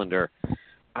cylinder.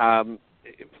 I've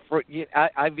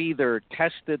either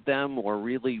tested them or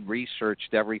really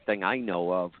researched everything I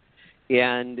know of,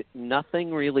 and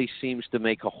nothing really seems to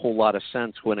make a whole lot of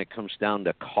sense when it comes down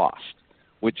to cost,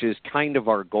 which is kind of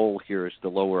our goal here, is to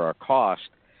lower our cost.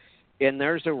 And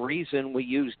there's a reason we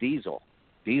use diesel.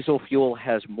 Diesel fuel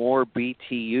has more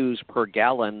BTUs per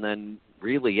gallon than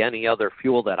really any other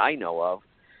fuel that I know of.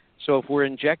 So if we're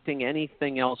injecting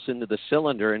anything else into the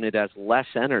cylinder and it has less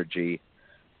energy,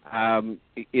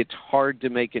 it's hard to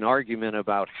make an argument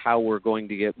about how we're going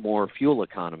to get more fuel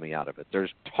economy out of it. There's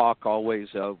talk always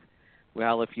of,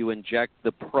 well, if you inject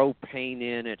the propane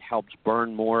in, it helps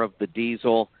burn more of the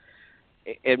diesel.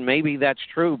 And maybe that's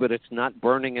true, but it's not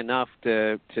burning enough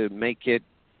to make it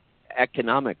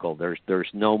economical. There's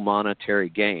no monetary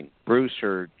gain. Bruce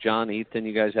or John, Ethan,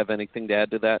 you guys have anything to add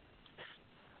to that?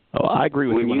 Oh, I agree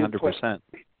with you 100%.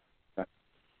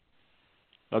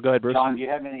 Oh, go ahead, Bruce. John, do you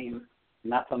have any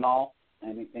methanol?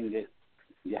 Anything that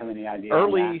you have any idea?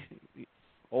 Early,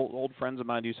 old friends of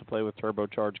mine used to play with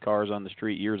turbocharged cars on the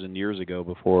street years and years ago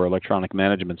before electronic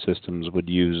management systems would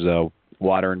use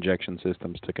water injection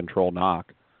systems to control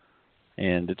knock.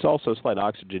 And it's also a slight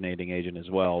oxygenating agent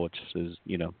as well, which is,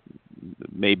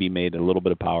 maybe made a little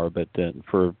bit of power. But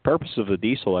for purposes of the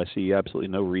diesel, I see absolutely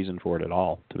no reason for it at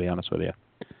all, to be honest with you.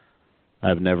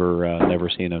 I've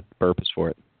never seen a purpose for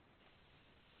it.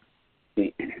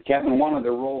 Kevin, one of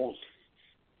the rules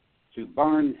to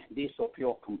burn diesel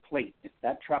fuel complete, if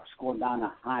that truck's going down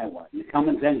a highway, the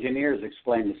Cummins engineers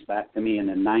explained this back to me in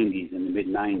the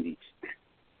mid-90s.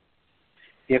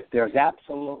 If there's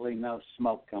absolutely no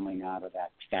smoke coming out of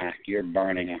that stack, you're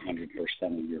burning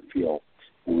 100% of your fuel.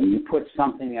 And when you put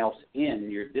something else in,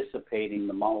 you're dissipating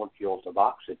the molecules of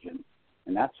oxygen,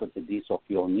 and that's what the diesel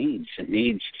fuel needs. It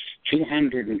needs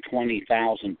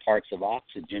 220,000 parts of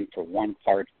oxygen for 1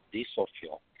 part of diesel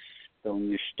fuel. So when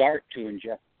you start to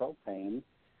inject propane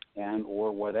and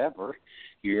or whatever,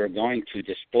 you're going to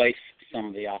displace some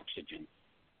of the oxygen.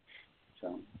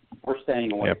 So we're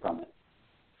staying away from it.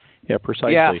 Yeah,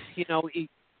 precisely. Yeah,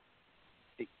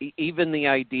 even the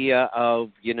idea of,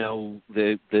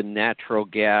 the natural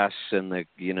gas and the,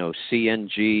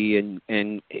 CNG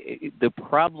and the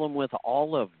problem with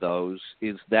all of those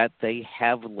is that they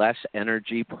have less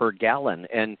energy per gallon.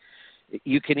 And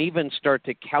you can even start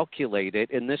to calculate it,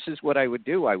 and this is what I would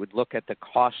do. I would look at the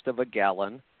cost of a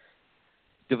gallon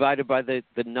divided by the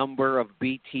number of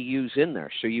BTUs in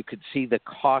there, so you could see the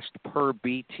cost per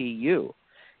BTU.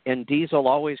 And diesel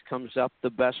always comes up the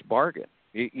best bargain.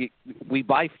 We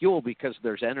buy fuel because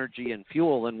there's energy in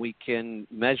fuel, and we can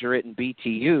measure it in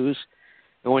BTUs.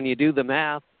 And when you do the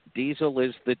math, diesel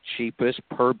is the cheapest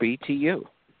per BTU.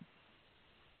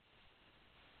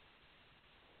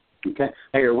 Okay.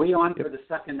 Hey, are we on for the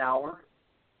second hour?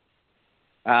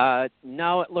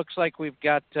 No, it looks like we've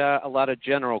got a lot of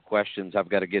general questions I've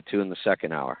got to get to in the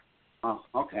second hour. Oh,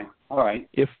 okay. All right.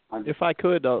 If I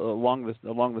could, along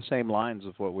the same lines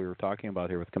of what we were talking about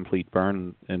here with complete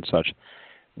burn and such,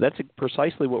 that's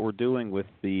precisely what we're doing with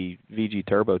the VG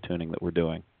turbo tuning that we're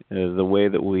doing. The way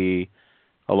that we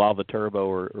allow the turbo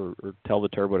or tell the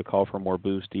turbo to call for more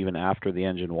boost even after the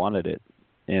engine wanted it.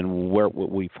 And what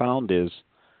we found is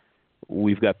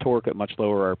we've got torque at much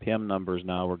lower RPM numbers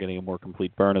now. We're getting a more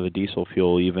complete burn of the diesel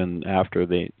fuel even after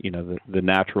the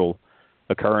natural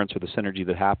occurrence or the synergy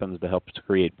that happens to help to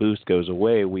create boost goes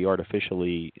away. We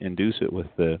artificially induce it with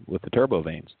the turbo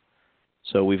vanes.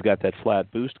 So we've got that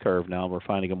flat boost curve now. We're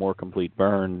finding a more complete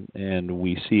burn, and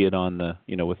we see it on the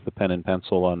with the pen and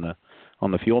pencil on the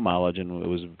fuel mileage, and it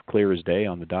was clear as day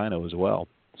on the dyno as well.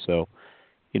 So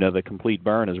the complete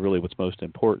burn is really what's most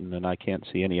important, and I can't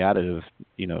see any additive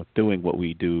doing what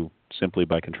we do simply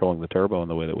by controlling the turbo in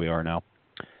the way that we are now.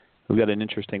 We've got an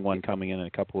interesting one coming in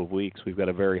a couple of weeks. We've got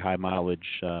a very high mileage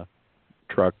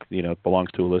truck, it belongs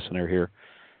to a listener here,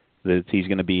 that he's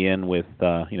going to be in with,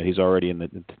 he's already in the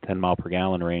 10 mile per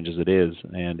gallon range as it is,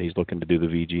 and he's looking to do the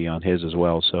VG on his as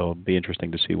well. So it'll be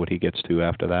interesting to see what he gets to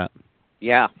after that.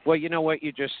 Yeah. Well, what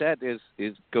you just said is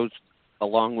goes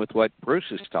along with what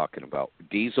Bruce is talking about.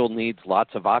 Diesel needs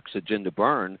lots of oxygen to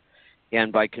burn,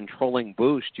 and by controlling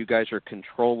boost, you guys are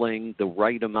controlling the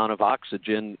right amount of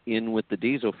oxygen in with the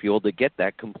diesel fuel to get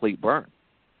that complete burn.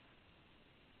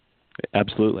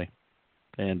 Absolutely.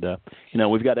 And,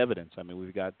 we've got evidence. I mean,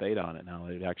 we've got data on it now.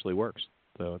 It actually works.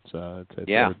 So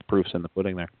it's proof's in the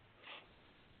pudding there.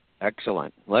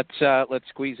 Excellent. Let's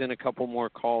squeeze in a couple more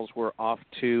calls. We're off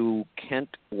to Kent,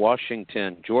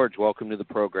 Washington. George, welcome to the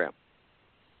program.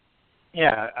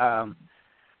 Yeah,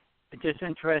 just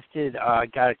interested. I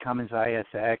got a Cummins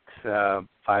ISX,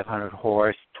 500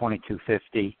 horse,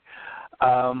 2250.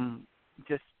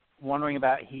 Just wondering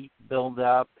about heat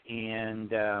buildup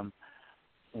and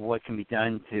what can be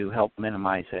done to help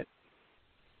minimize it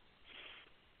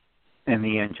in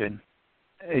the engine.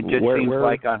 It just seems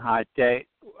like on hot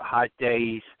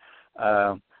days,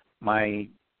 my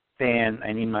fan.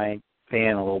 I need my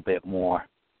fan a little bit more.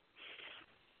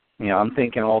 I'm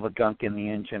thinking all the gunk in the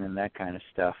engine and that kind of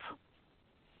stuff.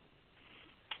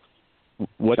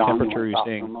 What temperature are you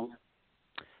seeing?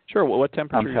 Sure. What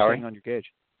temperature are you seeing on your gauge?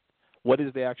 What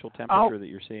is the actual temperature that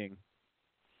you're seeing?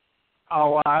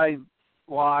 I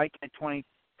get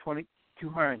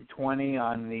 220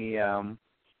 on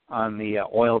the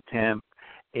oil temp,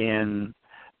 and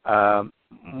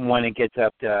when it gets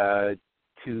up to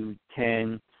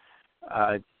 210,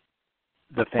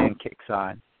 the fan kicks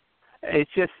on.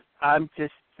 I'm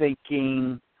just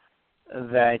thinking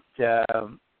that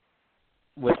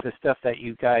with the stuff that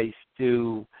you guys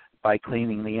do by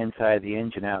cleaning the inside of the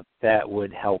engine out, that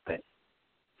would help it.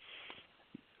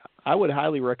 I would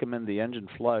highly recommend the engine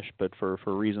flush, but for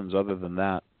reasons other than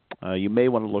that, you may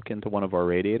want to look into one of our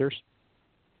radiators.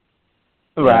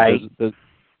 Right.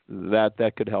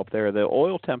 That could help there. The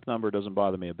oil temp number doesn't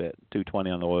bother me a bit. 220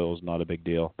 on the oil is not a big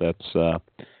deal. That's the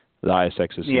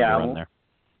ISX is run there.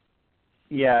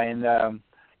 Yeah, and I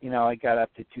got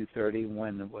up to 230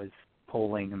 when it was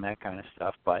pulling and that kind of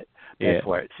stuff, but that's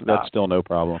where it stopped. That's still no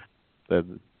problem.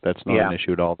 That's not an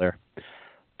issue at all there.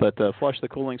 But flush the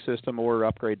cooling system or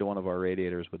upgrade to one of our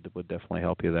radiators would definitely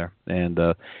help you there. And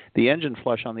the engine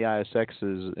flush on the ISX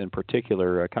is, in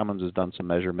particular, Cummins has done some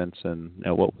measurements, and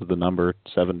what was the number?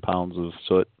 7 pounds of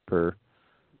soot per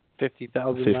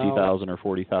 50,000 or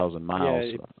 40,000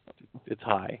 miles. Yeah, it's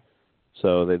high.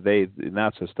 So and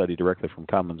that's a study directly from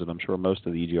Cummins, and I'm sure most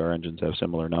of the EGR engines have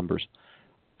similar numbers.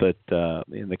 But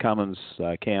in the Cummins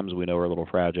cams, we know are a little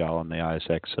fragile on the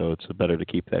ISX, so it's better to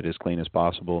keep that as clean as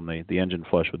possible. And the engine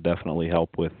flush would definitely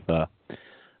help with a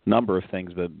number of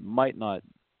things that you might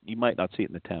not see it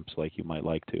in the temps like you might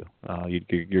like to.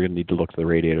 You're going to need to look to the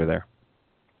radiator there.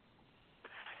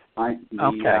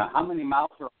 Okay. How many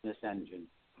miles are on this engine?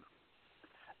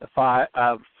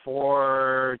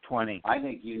 420. I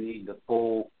think you need the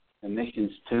full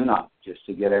emissions tune-up just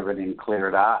to get everything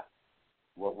cleared out.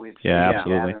 What we've seen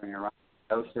gathering around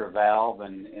the toaster valve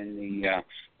and in the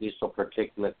diesel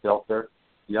particulate filter,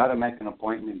 you ought to make an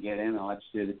appointment, get in, and let's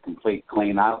do the complete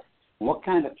clean out. What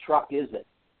kind of truck is it?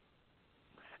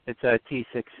 It's a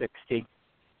T660.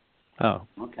 Oh,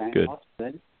 okay. Good. That's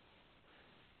good.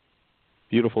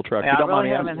 Beautiful truck. I really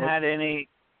haven't had any.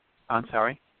 I'm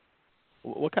sorry.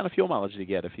 What kind of fuel mileage do you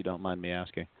get, if you don't mind me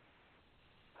asking?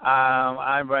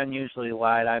 I run usually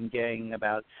light. I'm getting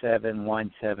about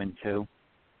 7.172.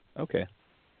 Okay.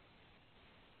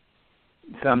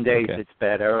 Some days Okay. it's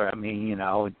better. I mean,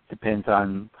 it depends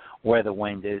on where the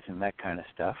wind is and that kind of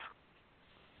stuff.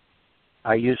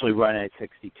 I usually run at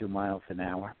 62 miles an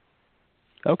hour.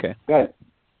 Okay. Good.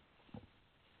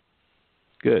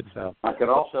 So I could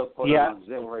also put an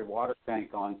auxiliary water tank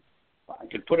on. I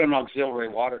could put an auxiliary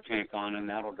water tank on, and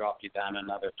that'll drop you down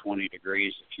another 20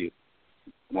 degrees if you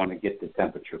want to get the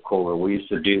temperature cooler. We used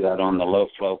to do that on the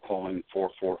low-flow Coling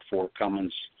 444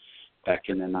 Cummins back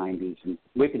in the 90s. And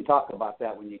we can talk about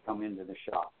that when you come into the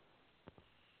shop.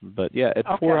 But yeah, at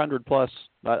 400 plus,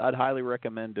 I'd highly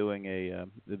recommend doing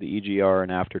the EGR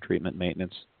and after treatment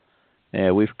maintenance.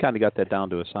 Yeah, we've kind of got that down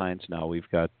to a science now. We've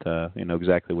got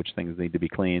exactly which things need to be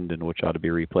cleaned and which ought to be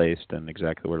replaced, and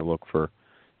exactly where to look for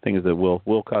things that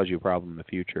will cause you a problem in the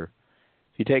future.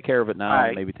 If you take care of it now,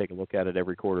 and maybe take a look at it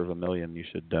every quarter of a million, you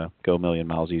should go a million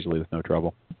miles easily with no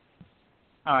trouble.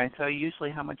 All right. So usually,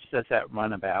 how much does that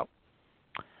run about?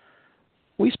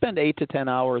 We spend 8 to 10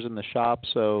 hours in the shop,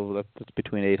 so that's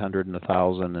between 800 and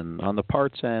 1,000. And on the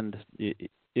parts end, if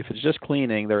it's just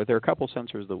cleaning, there are a couple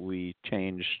sensors that we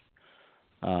change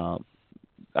out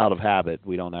of habit.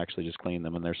 We don't actually just clean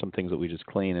them, and there's some things that we just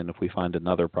clean. And if we find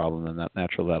another problem, then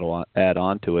naturally that'll add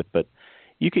on to it. But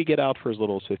you could get out for as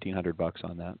little as $1,500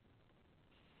 on that.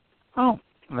 Oh,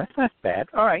 that's not bad.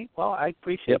 All right. Well, I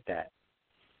appreciate that.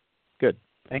 Good.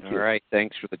 Thank you. All right,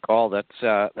 thanks for the call.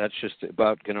 That's just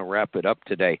about going to wrap it up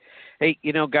today. Hey,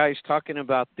 guys, talking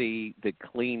about the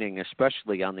cleaning,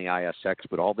 especially on the ISX,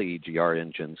 but all the EGR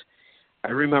engines, I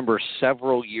remember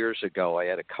several years ago I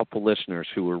had a couple listeners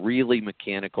who were really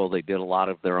mechanical. They did a lot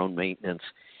of their own maintenance,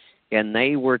 and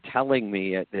they were telling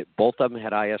me that both of them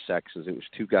had ISXs. It was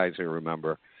two guys I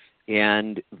remember,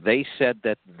 and they said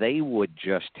that they would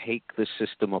just take the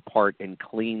system apart and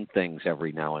clean things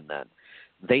every now and then.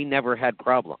 They never had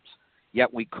problems,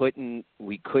 yet we couldn't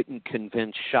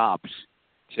convince shops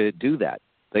to do that.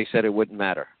 They said it wouldn't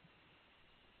matter.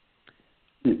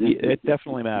 It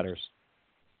definitely matters.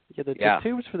 Yeah, the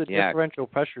tubes for the differential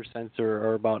pressure sensor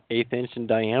are about 1/8 inch in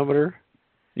diameter.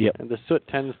 Yep. And the soot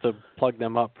tends to plug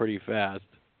them up pretty fast.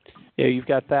 Yeah, you've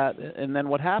got that, and then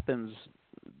what happens?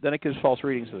 Then it gives false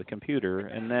readings to the computer,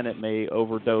 and then it may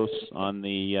overdose on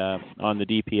the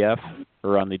DPF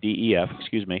or on the DEF.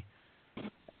 Excuse me.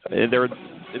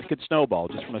 It could snowball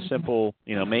just from a simple,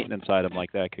 maintenance item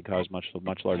like that. Could cause much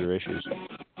larger issues.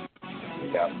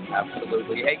 Yeah,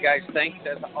 absolutely. Hey guys, thanks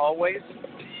as always.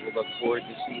 We look forward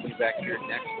to seeing you back here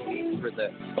next week for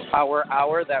the Power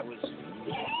Hour. That was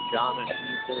John and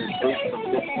Ethan and Bruce from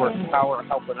Pitchfork Power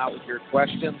helping out with your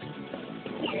questions.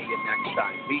 We'll see you next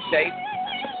time. Be safe,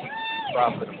 be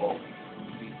profitable,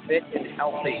 be fit and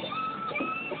healthy.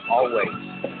 Always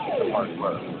the hard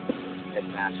work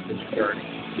and master's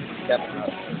journey. Kevin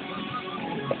Rutherford.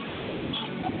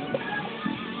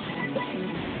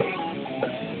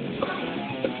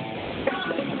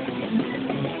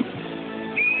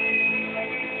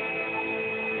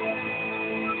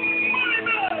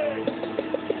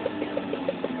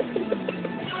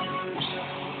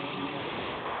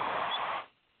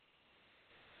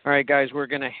 All right, guys, we're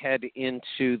going to head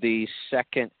into the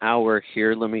second hour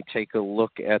here. Let me take a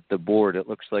look at the board. It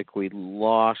looks like we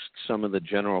lost some of the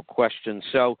general questions.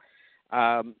 So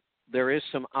there is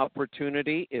some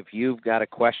opportunity. If you've got a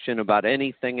question about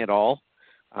anything at all,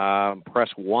 press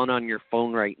 1 on your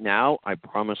phone right now. I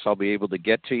promise I'll be able to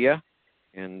get to you.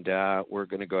 And we're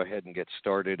going to go ahead and get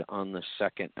started on the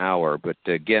second hour. But,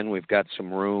 again, we've got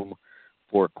some room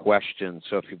for questions.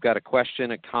 So if you've got a question,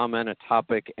 a comment, a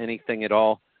topic, anything at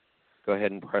all, go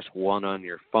ahead and press 1 on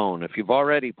your phone. If you've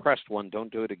already pressed 1,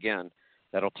 don't do it again.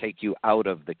 That'll take you out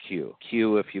of the queue.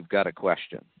 Queue if you've got a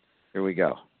question. Here we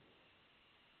go.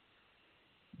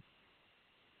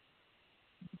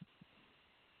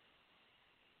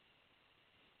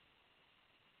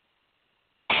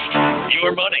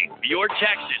 Your money, your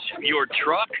taxes, your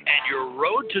truck, and your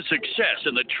road to success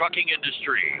in the trucking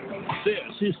industry.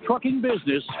 This is Trucking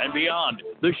Business and Beyond,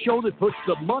 the show that puts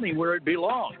the money where it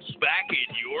belongs, back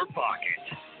in your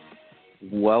pocket.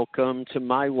 Welcome to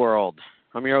my world.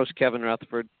 I'm your host, Kevin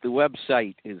Rutherford. The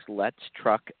website is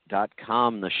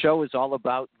letstruck.com. The show is all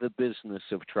about the business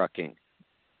of trucking.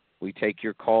 We take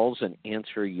your calls and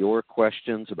answer your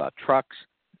questions about trucks,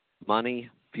 money,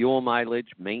 fuel mileage,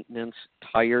 maintenance,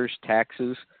 tires,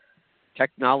 taxes,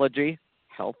 technology,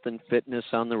 health and fitness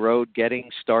on the road, getting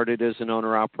started as an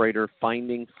owner-operator,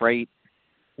 finding freight,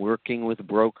 working with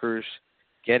brokers,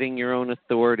 getting your own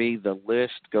authority. The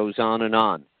list goes on and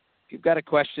on. If you've got a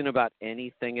question about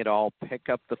anything at all, pick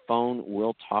up the phone.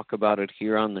 We'll talk about it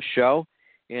here on the show.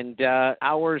 And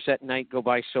hours at night go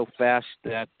by so fast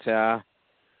that got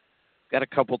a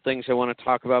couple things I want to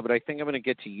talk about, but I think I'm going to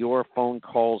get to your phone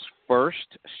calls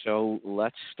first. So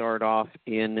let's start off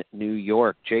in New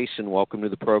York. Jason, welcome to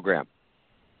the program.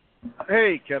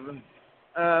 Hey, Kevin.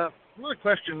 Another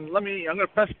question. I'm going to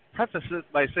preface it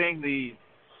by saying the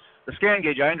scan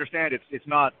gauge, I understand it's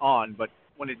not on, but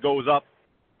when it goes up,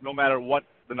 no matter what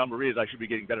the number is, I should be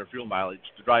getting better fuel mileage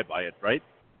to drive by it, right?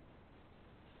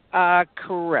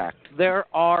 Correct. There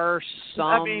are some...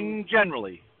 I mean,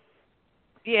 generally.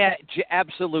 Yeah,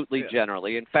 absolutely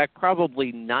generally. In fact,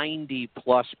 probably 90+%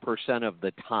 of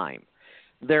the time.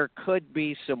 There could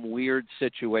be some weird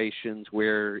situations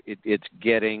where it's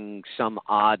getting some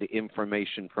odd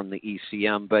information from the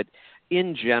ECM, but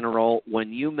in general,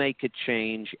 when you make a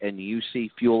change and you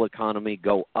see fuel economy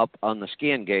go up on the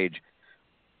scan gauge,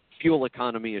 fuel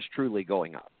economy is truly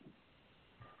going up.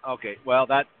 Okay, well,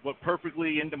 that went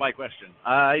perfectly into my question.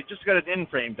 I just got an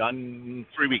in-frame done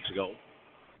 3 weeks ago.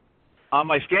 On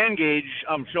my scan gauge,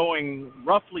 I'm showing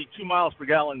roughly 2 miles per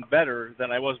gallon better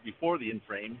than I was before the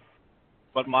in-frame,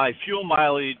 but my fuel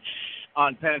mileage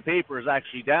on pen and paper is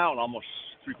actually down almost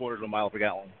 3/4 of a mile per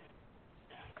gallon.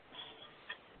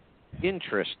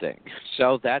 Interesting.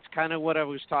 So that's kind of what I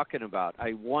was talking about.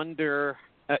 I wonder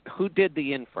who did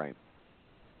the in-frame?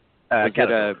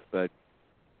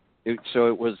 So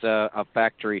it was a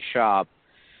factory shop.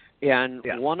 And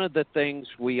one of the things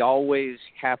we always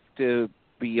have to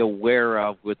be aware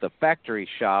of with the factory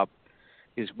shop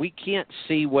is we can't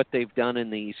see what they've done in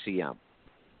the ECM.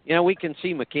 You know, we can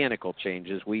see mechanical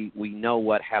changes. We know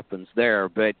what happens there,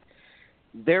 but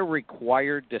they're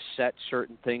required to set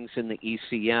certain things in the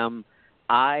ECM.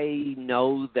 I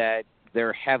know that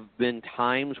there have been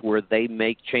times where they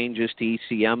make changes to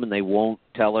ECM and they won't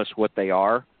tell us what they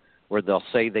are, or they'll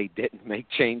say they didn't make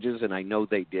changes, and I know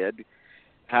they did.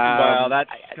 Well, that's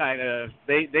kind of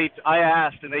I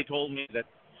asked, and they told me that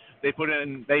they put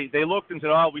in. They looked and said,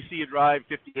 "Oh, we see you drive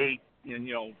 58,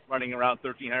 and running around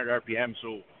 1,300 RPM."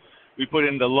 So we put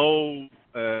in the low,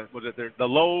 the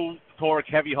low torque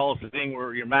heavy hull thing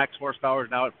where your max horsepower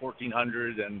is now at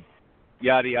 1,400, and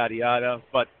yada yada yada.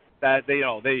 But that they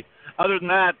other than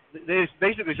that, they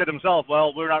basically said themselves,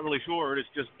 "Well, we're not really sure. It's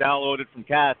just downloaded from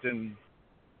CAT and."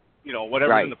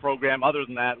 Whatever's in the program. Other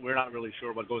than that, we're not really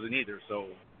sure what goes in either. So,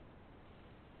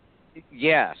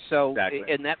 yeah. So, exactly.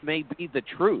 And that may be the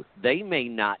truth. They may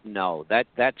not know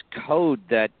that's code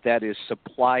that is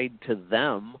supplied to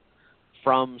them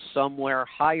from somewhere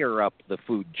higher up the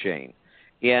food chain,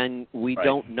 and we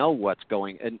don't know what's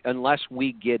going unless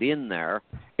we get in there.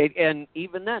 And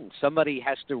even then, somebody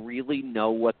has to really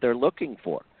know what they're looking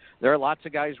for. There are lots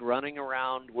of guys running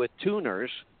around with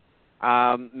tuners.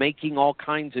 Making all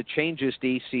kinds of changes to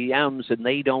ECMs, and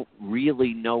they don't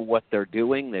really know what they're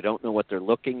doing. They don't know what they're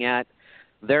looking at.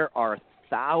 There are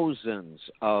thousands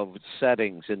of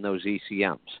settings in those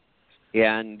ECMs,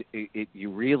 and you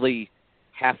really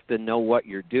have to know what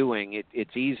you're doing.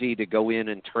 It's easy to go in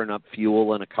and turn up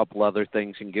fuel and a couple other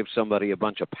things and give somebody a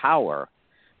bunch of power,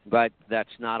 but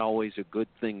that's not always a good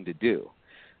thing to do.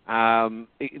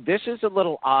 This is a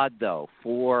little odd, though.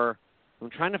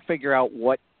 I'm trying to figure out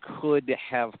what could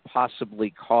have possibly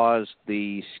caused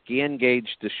the scan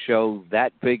gauge to show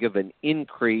that big of an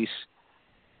increase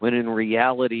when in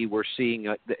reality we're seeing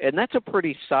and that's a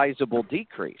pretty sizable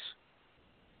decrease.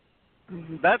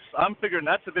 I'm figuring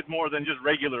that's a bit more than just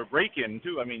regular break-in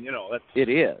too. I mean, that's... It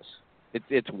is.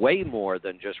 It's way more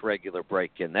than just regular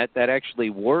break-in. That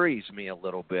actually worries me a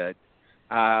little bit.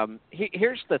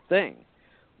 Here's the thing: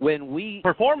 when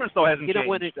performance though hasn't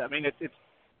changed. I mean, it's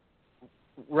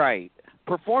right.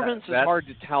 Performance is hard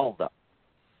to tell, though.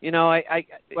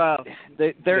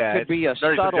 There could be a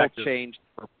subtle change.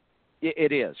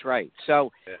 It is, right.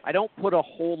 So I don't put a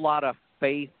whole lot of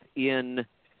faith in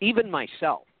even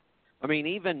myself. I mean,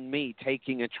 even me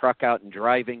taking a truck out and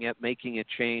driving it, making a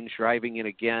change, driving it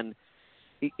again,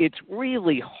 it's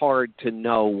really hard to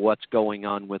know what's going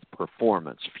on with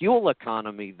performance. Fuel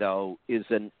economy, though, is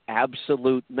an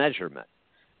absolute measurement.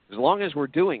 As long as we're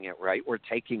doing it right, we're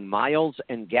taking miles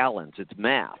and gallons. It's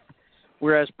math.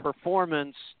 Whereas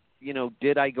performance,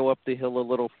 did I go up the hill a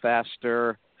little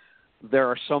faster? There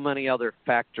are so many other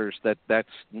factors that's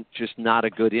just not a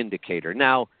good indicator.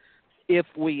 Now, if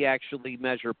we actually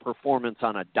measure performance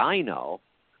on a dyno,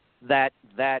 that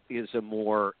is a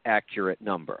more accurate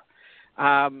number.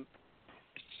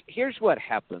 Here's what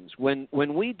happens. When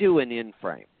we do an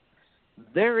in-frame,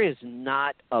 there is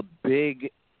not a big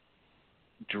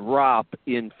drop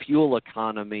in fuel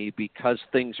economy because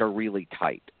things are really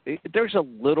tight. There's a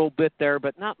little bit there,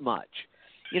 but not much.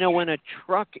 You know, when a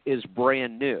truck is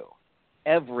brand new,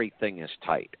 everything is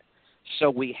tight. So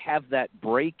we have that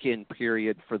break-in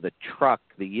period for the truck,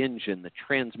 the engine, the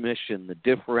transmission, the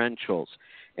differentials,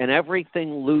 and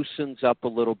everything loosens up a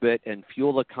little bit, and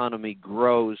fuel economy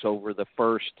grows over the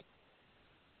first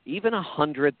even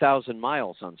 100,000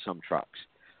 miles on some trucks.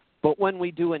 But when we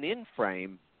do an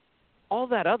in-frame, all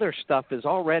that other stuff is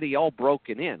already all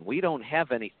broken in. We don't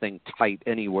have anything tight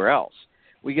anywhere else.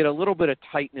 We get a little bit of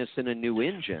tightness in a new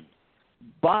engine,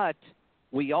 but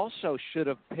we also should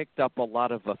have picked up a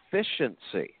lot of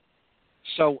efficiency.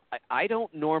 So I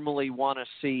don't normally want to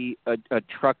see a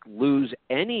truck lose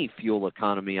any fuel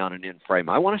economy on an in-frame.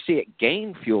 I want to see it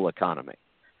gain fuel economy,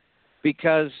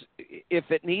 because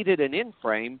if it needed an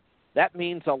in-frame, that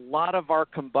means a lot of our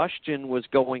combustion was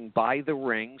going by the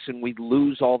rings and we'd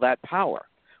lose all that power.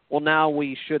 Well, now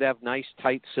we should have nice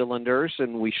tight cylinders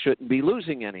and we shouldn't be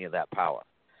losing any of that power.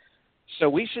 So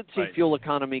we should see fuel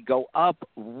economy go up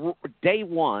day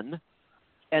one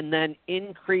and then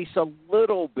increase a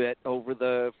little bit over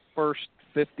the first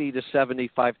 50 to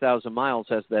 75,000 miles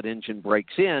as that engine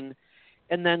breaks in.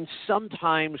 And then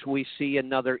sometimes we see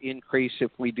another increase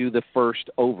if we do the first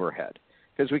overhead,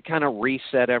 because we kind of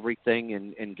reset everything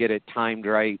and get it timed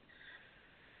right.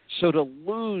 So to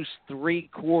lose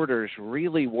 3/4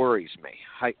 really worries me.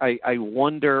 I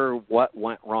wonder what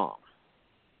went wrong.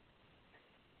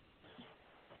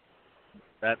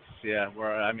 That's that's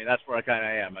where I kind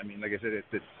of am. I mean, like I said,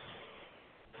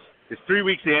 it's 3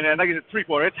 weeks in, and like I said,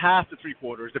 3/4. It's half to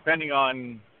 3/4, depending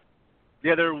on.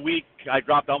 The other week I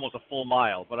dropped almost a full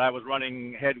mile, but I was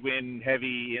running headwind,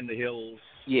 heavy in the hills.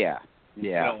 Yeah.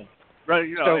 So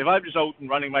if I'm just out and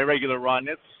running my regular run,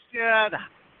 it's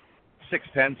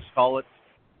 0.6, call it,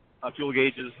 fuel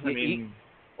gauges. I mean,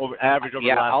 average over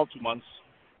the last 2 months.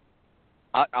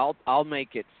 I'll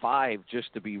make it 5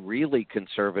 just to be really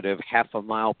conservative. Half a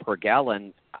mile per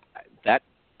gallon. That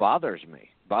bothers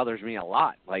me a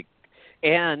lot.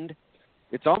 And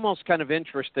it's almost kind of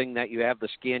interesting that you have the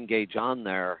scan gauge on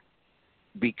there,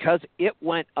 because it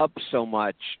went up so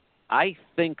much. I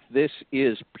think this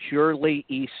is purely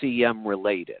ECM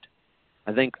related.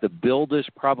 I think the build is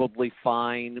probably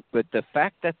fine, but the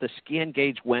fact that the scan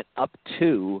gauge went up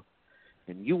 2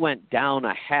 and you went down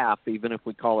a half, even if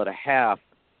we call it a half,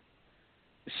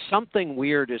 something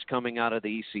weird is coming out of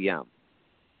the ECM.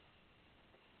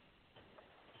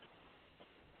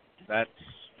 That's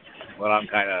what I'm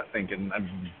kind of thinking.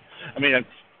 It's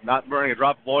not burning a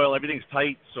drop of oil. Everything's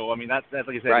tight. So, that's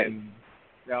like I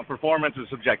said, performance is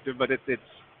subjective, but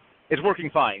it's working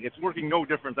fine. It's working no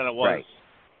different than it was. Right.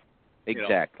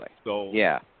 Exactly. So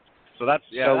So that's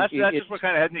just what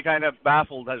kind of had me kind of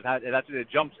baffled. It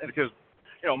jumps, because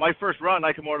my first run,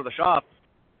 I come out of the shop,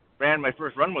 ran my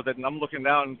first run with it, and I'm looking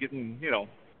down, getting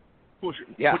putting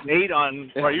 8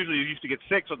 on where I usually used to get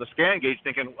 6 on the scan gauge,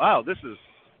 thinking, wow, this is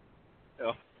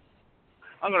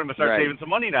I'm going to start saving some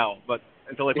money now, but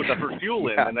until I put the first fuel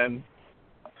in, and then.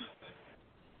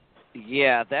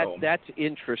 Yeah, that's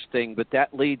interesting, but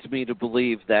that leads me to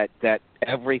believe that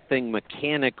everything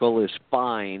mechanical is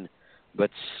fine, but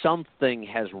something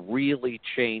has really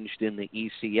changed in the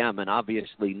ECM, and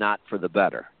obviously not for the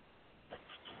better.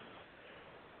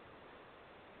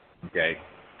 Okay.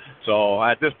 So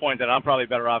at this point, then I'm probably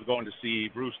better off going to see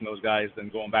Bruce and those guys than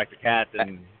going back to Cat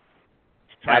and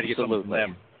trying to get something from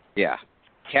them. Yeah.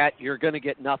 Cat, you're going to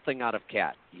get nothing out of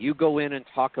Cat. You go in and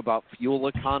talk about fuel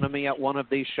economy at one of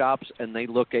these shops, and they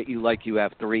look at you like you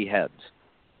have 3 heads.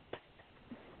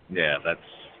 Yeah, that's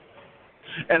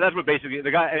what basically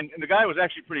the guy was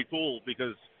actually pretty cool,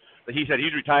 because he said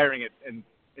he's retiring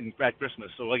at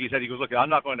Christmas. So like he said, he goes, look, I'm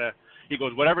not going to. He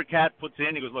goes, whatever Cat puts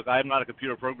in, he goes, look, I'm not a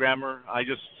computer programmer. I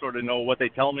just sort of know what they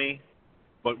tell me,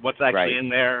 but what's actually in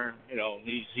there,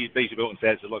 he basically went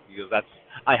and said, look, he goes,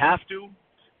 I have to,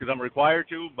 because I'm required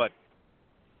to, but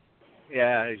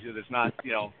yeah, it's not,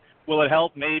 will it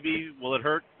help? Maybe. Will it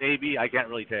hurt? Maybe. I can't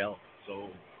really tell. So.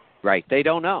 Right. They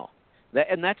don't know.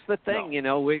 And that's the thing,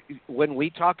 when we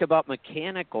talk about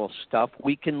mechanical stuff,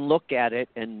 we can look at it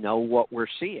and know what we're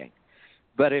seeing.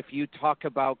 But if you talk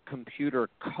about computer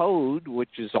code,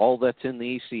 which is all that's in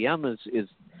the ECM is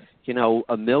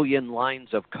a million lines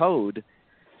of code,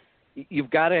 you've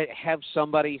got to have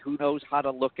somebody who knows how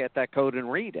to look at that code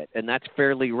and read it, and that's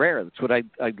fairly rare. That's what I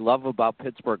love about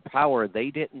Pittsburgh Power. They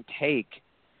didn't take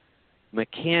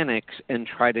mechanics and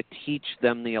try to teach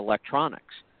them the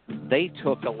electronics. They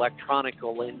took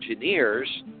electronical engineers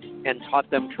and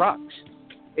taught them trucks.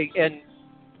 And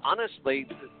honestly,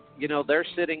 they're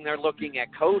sitting there looking at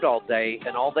code all day,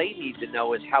 and all they need to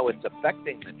know is how it's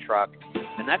affecting the truck,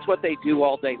 and that's what they do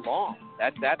all day long.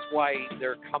 That's why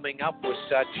they're coming up with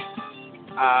such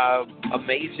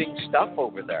amazing stuff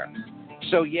over there.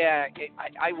 So yeah,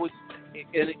 I would,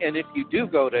 and if you do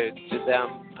go to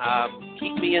them,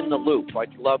 keep me in the loop.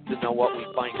 I'd love to know what we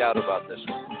find out about this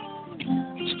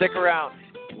one. Stick around.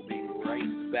 We'll be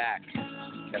right back.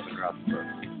 Kevin Rutherford.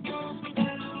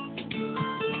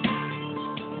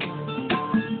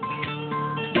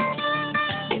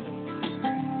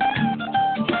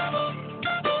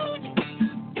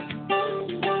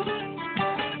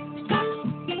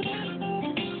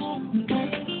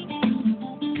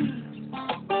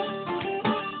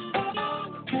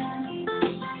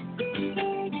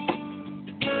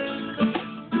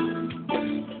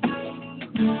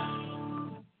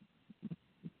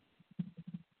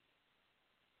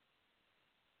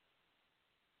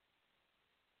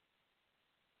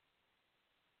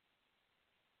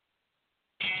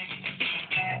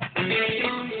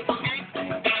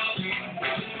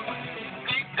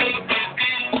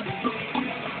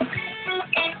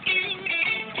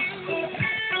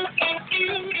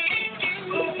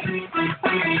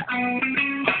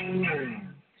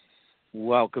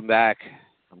 Welcome back.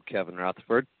 I'm Kevin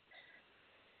Rutherford.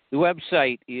 The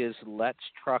website is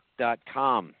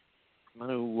letstruck.com. I'm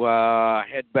going to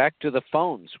head back to the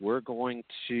phones. We're going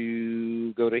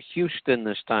to go to Houston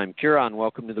this time. Kieran,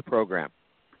 welcome to the program.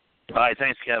 Hi,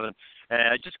 thanks, Kevin.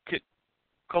 Just a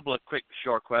couple of quick,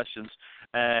 short questions.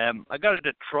 I got a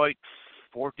Detroit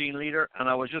 14-liter, and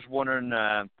I was just wondering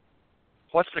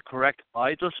what's the correct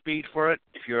idle speed for it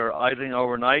if you're idling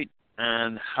overnight,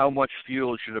 and how much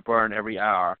fuel should it burn every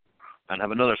hour? And have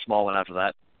another small one after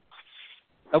that.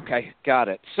 Okay, got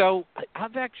it. So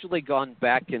I've actually gone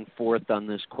back and forth on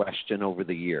this question over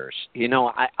the years.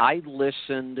 I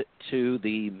listened to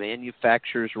the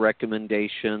manufacturer's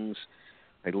recommendations.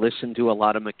 I listened to a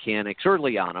lot of mechanics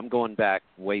early on. I'm going back,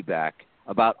 way back,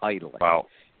 about idling. Wow.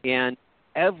 And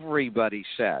everybody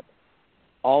said,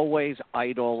 always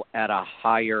idle at a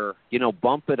higher,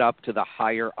 bump it up to the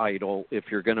higher idle if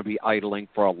you're going to be idling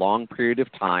for a long period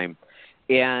of time.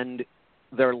 And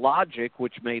their logic,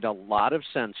 which made a lot of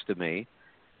sense to me,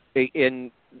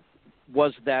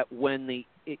 was that when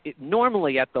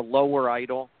normally at the lower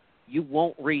idle, you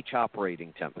won't reach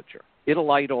operating temperature.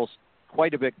 It'll idle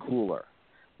quite a bit cooler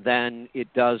than it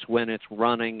does when it's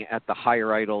running at the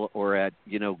higher idle or at,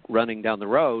 running down the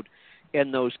road.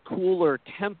 And those cooler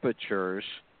temperatures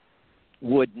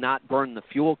would not burn the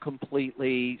fuel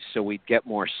completely, so we'd get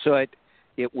more soot.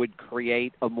 It would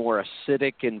create a more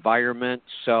acidic environment,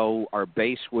 so our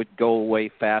base would go away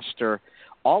faster.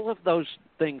 All of those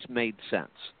things made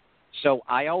sense. So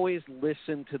I always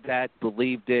listened to that,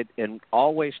 believed it, and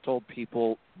always told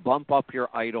people, bump up your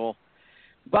idle.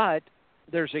 But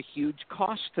there's a huge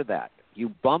cost to that. You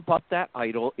bump up that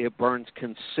idle, it burns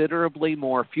considerably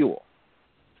more fuel.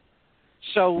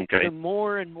 So The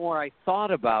more and more I thought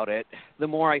about it, the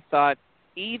more I thought,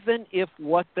 even if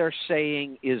what they're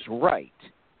saying is right,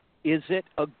 is it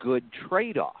a good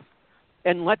trade-off?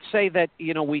 And let's say that,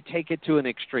 we take it to an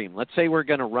extreme. Let's say we're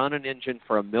going to run an engine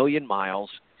for 1 million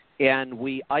miles and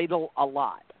we idle a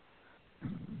lot.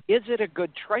 Is it a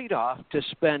good trade-off to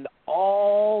spend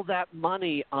all that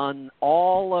money on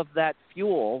all of that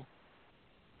fuel?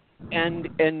 And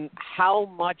how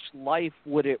much life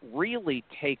would it really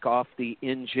take off the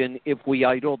engine if we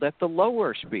idled at the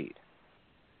lower speed?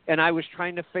 And I was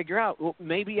trying to figure out, well,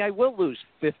 maybe I will lose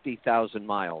 50,000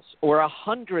 miles or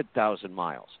 100,000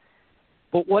 miles.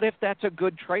 But what if that's a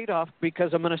good trade-off because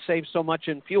I'm going to save so much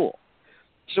in fuel?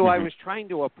 So I was trying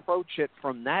to approach it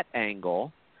from that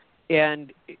angle,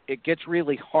 and it gets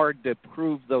really hard to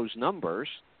prove those numbers.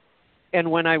 And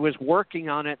when I was working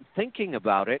on it and thinking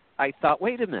about it, I thought,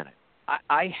 wait a minute,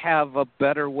 I have a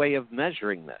better way of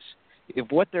measuring this.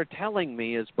 If what they're telling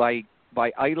me is by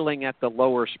idling at the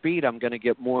lower speed, I'm going to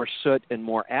get more soot and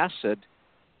more acid,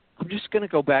 I'm just going to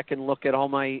go back and look at all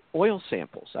my oil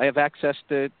samples. I have access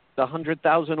to the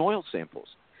 100,000 oil samples.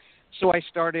 So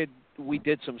we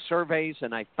did some surveys,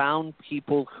 and I found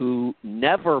people who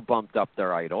never bumped up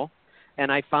their idle,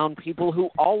 and I found people who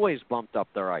always bumped up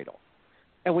their idle.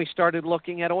 And we started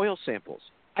looking at oil samples.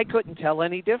 I couldn't tell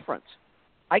any difference.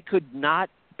 I could not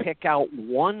pick out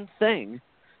one thing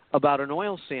about an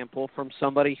oil sample from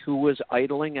somebody who was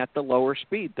idling at the lower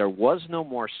speed. There was no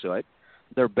more soot.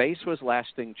 Their base was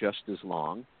lasting just as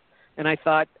long. And I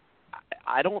thought,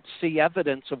 I don't see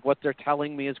evidence of what they're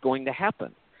telling me is going to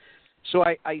happen. So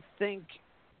I think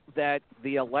that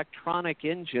the electronic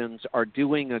engines are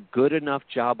doing a good enough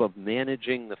job of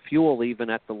managing the fuel even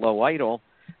at the low idle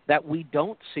that we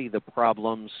don't see the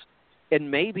problems. And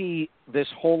maybe this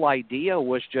whole idea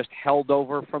was just held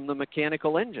over from the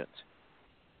mechanical engines.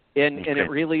 And it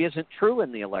really isn't true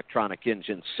in the electronic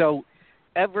engines. So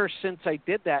ever since I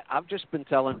did that, I've just been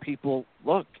telling people,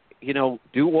 look,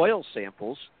 do oil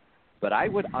samples, but I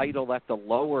would idle at the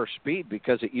lower speed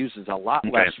because it uses a lot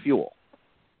less fuel,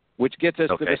 which gets us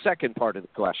to the second part of the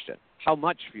question. How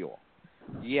much fuel?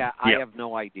 Yeah, I have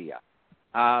no idea.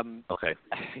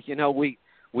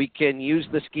 We can use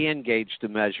the scan gauge to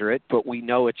measure it, but we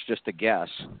know it's just a guess.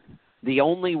 The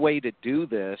only way to do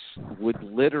this would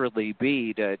literally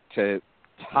be to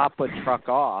top a truck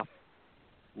off,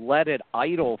 let it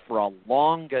idle for a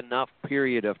long enough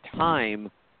period of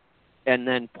time, and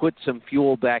then put some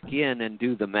fuel back in and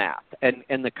do the math. And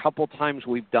the couple times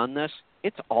we've done this,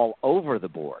 it's all over the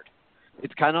board.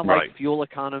 It's kind of like fuel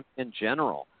economy in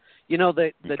general.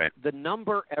 The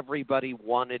number everybody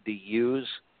wanted to use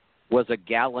was a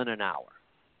gallon an hour,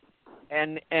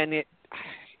 and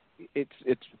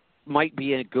it's might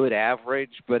be a good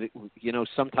average, but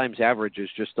sometimes averages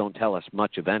just don't tell us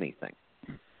much of anything.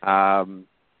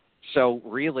 So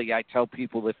really, I tell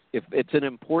people if it's an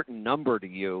important number to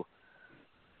you,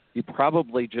 you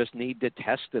probably just need to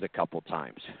test it a couple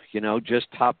times. Just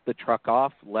top the truck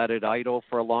off, let it idle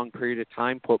for a long period of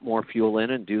time, put more fuel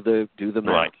in, and do the math.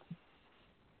 Right.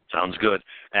 Sounds good.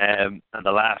 And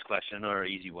the last question, or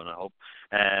easy one, I hope.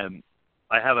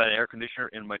 I have an air conditioner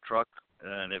in my truck,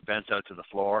 and it vents out to the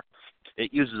floor.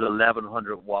 It uses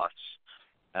 1,100 watts.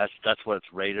 That's what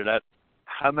it's rated at.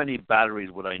 How many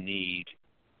batteries would I need,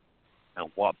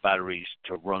 and what batteries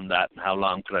to run that, and how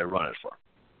long could I run it for?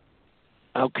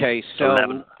 Okay, so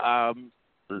I'm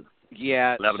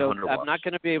watts. not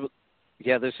going to be able.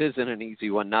 Yeah, this isn't an easy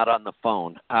one, not on the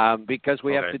phone, because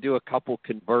we have to do a couple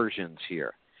conversions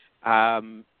here.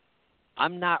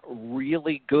 I'm not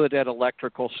really good at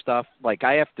electrical stuff. Like,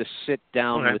 I have to sit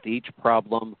down with each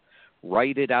problem,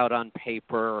 write it out on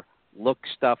paper, look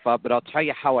stuff up, but I'll tell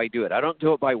you how I do it. I don't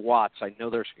do it by watts. I know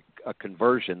there's a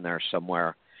conversion there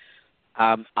somewhere.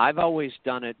 I've always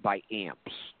done it by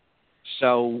amps.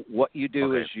 So what you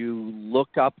do is you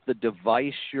look up the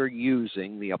device you're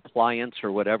using, the appliance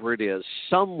or whatever it is.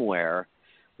 Somewhere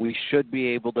we should be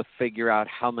able to figure out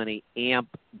how many amp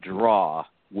draw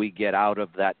we get out of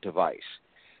that device.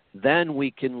 Then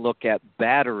we can look at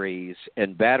batteries,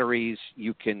 and batteries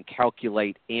you can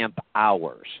calculate amp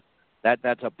hours.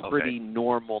 That's a pretty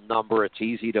normal number. It's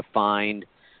easy to find.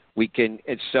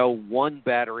 So one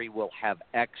battery will have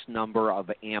X number of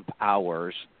amp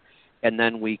hours, and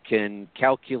then we can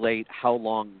calculate how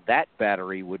long that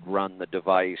battery would run the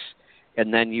device,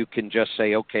 and then you can just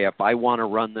say, okay, if I want to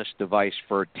run this device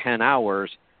for 10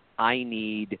 hours, I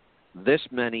need this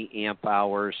many amp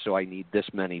hours, so I need this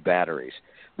many batteries.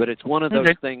 But it's one of those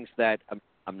things that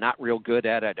I'm not real good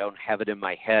at. I don't have it in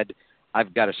my head.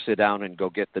 I've got to sit down and go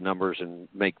get the numbers and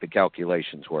make the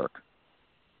calculations work.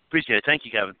 Appreciate it. Thank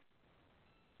you, Kevin.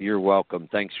 You're welcome.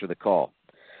 Thanks for the call.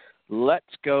 Let's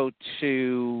go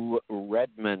to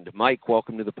Redmond. Mike,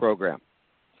 welcome to the program.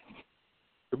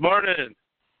 Good morning.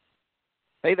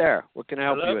 Hey there. What can I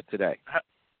help you with today?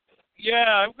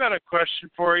 Yeah, I've got a question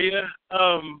for you.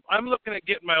 I'm looking at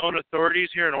getting my own authorities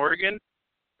here in Oregon,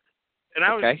 and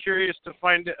I was curious to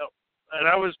find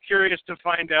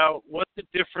out what the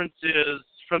difference is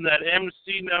from that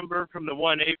MC number from the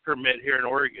 1A permit here in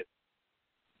Oregon.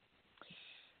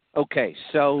 Okay,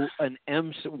 so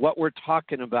what we're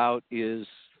talking about is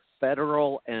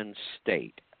federal and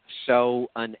state. So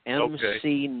an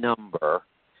MC number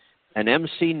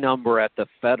at the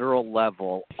federal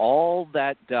level, all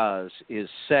that does is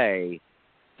say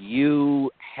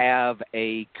you have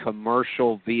a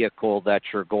commercial vehicle that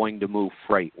you're going to move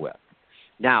freight with.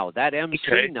 Now, that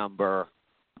MC number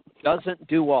doesn't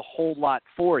do a whole lot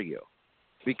for you,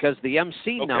 because the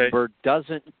MC number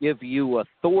doesn't give you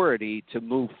authority to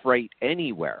move freight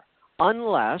anywhere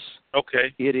unless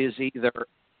it is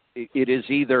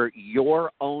either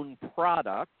your own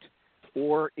product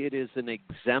or it is an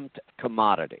exempt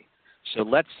commodity. So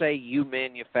let's say you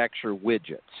manufacture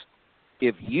widgets.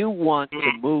 If you want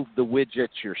to move the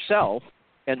widgets yourself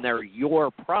and they're your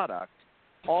product,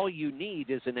 all you need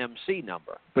is an MC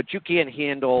number. But you can't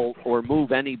handle or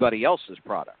move anybody else's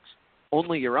products,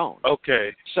 only your own.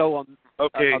 So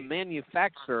a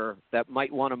manufacturer that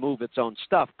might want to move its own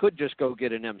stuff could just go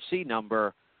get an MC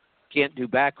number, can't do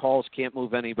backhauls, can't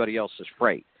move anybody else's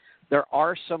freight. There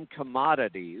are some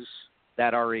commodities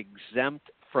that are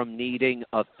exempt from needing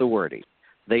authority.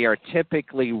 They are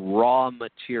typically raw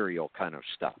material kind of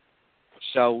stuff.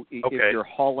 So if you're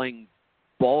hauling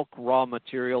bulk raw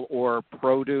material or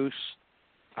produce,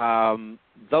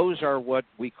 those are what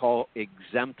we call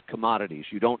exempt commodities.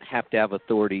 You don't have to have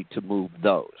authority to move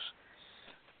those.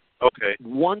 Okay.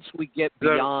 Once we get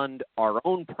beyond our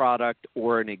own product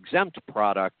or an exempt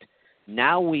product,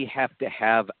 now we have to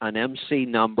have an MC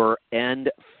number and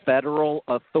federal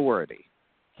authority.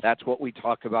 That's what we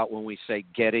talk about when we say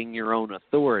getting your own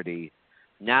authority.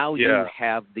 Now you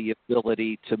have the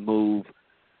ability to move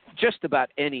just about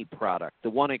any product.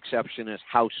 The one exception is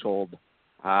household,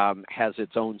 has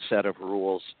its own set of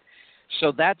rules.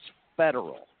 So that's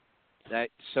federal.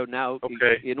 So now,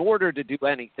 in order to do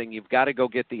anything, you've got to go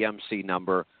get the MC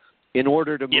number. In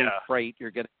order to move freight,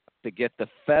 you're going to have to get the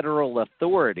federal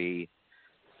authority.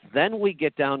 Then we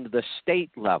get down to the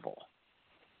state level.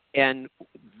 And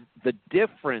the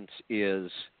difference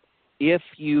is if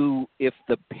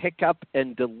the pickup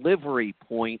and delivery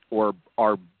point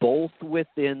are both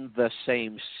within the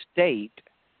same state,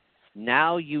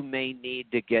 now you may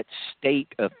need to get state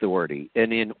authority.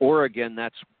 And in Oregon,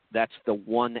 that's the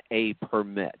 1A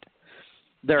permit.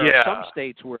 There are some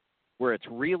states where it's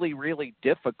really, really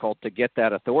difficult to get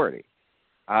that authority.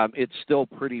 It's still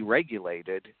pretty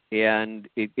regulated, and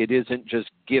it isn't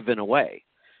just given away.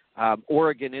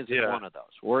 Oregon isn't one of those.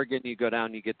 Oregon, you go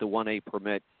down, you get the 1A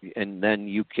permit, and then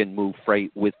you can move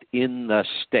freight within the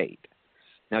state.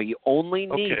 Now, you only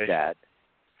need that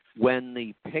when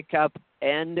the pickup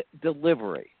and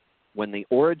delivery, when the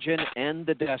origin and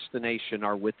the destination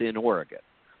are within Oregon.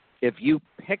 If you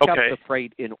pick up the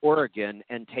freight in Oregon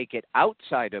and take it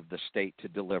outside of the state to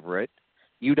deliver it,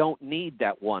 you don't need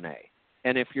that 1A.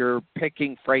 And if you're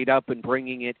picking freight up and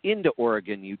bringing it into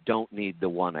Oregon, you don't need the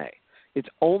 1A. It's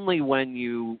only when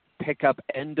you pick up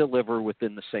and deliver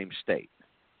within the same state.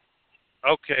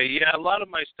 Okay, yeah, a lot of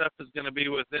my stuff is going to be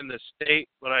within the state,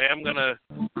 but I am going to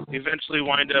eventually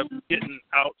wind up getting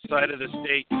outside of the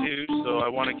state too, so I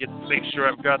want to make sure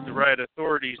I've got the right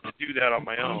authorities to do that on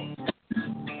my own.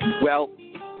 Well,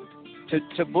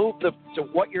 to move to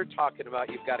what you're talking about,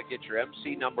 you've got to get your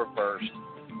MC number first,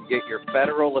 get your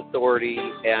federal authority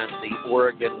and the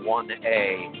Oregon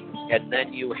 1A, and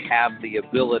then you have the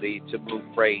ability to move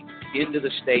freight into the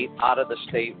state, out of the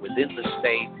state, within the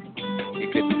state.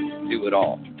 You can do it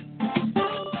all.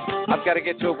 I've got to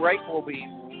get to a break. We'll be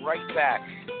right back.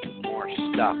 More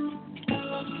stuff.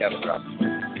 Kevin Rutherford.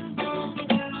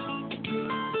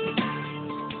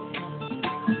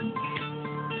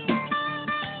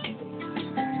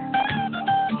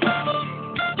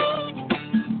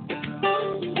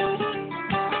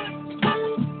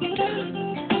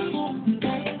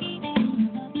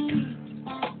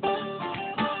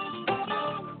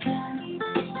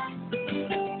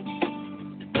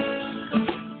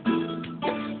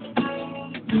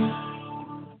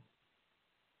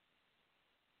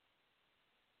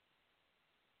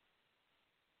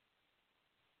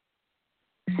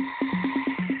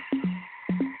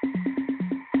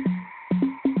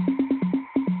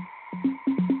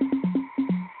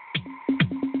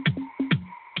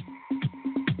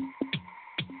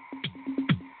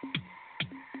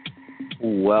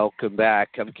 Welcome back.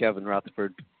 I'm Kevin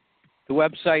Rutherford. The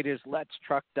website is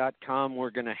letstruck.com. We're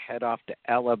going to head off to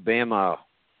Alabama.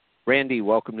 Randy,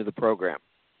 welcome to the program.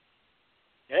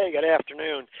 Hey, good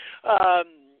afternoon.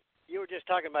 You were just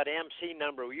talking about MC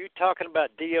number. Were you talking about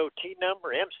DOT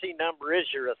number? MC number is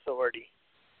your authority.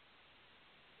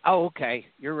 Oh, okay.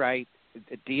 You're right.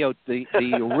 The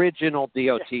original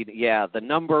DOT. Yeah, the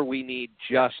number we need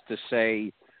just to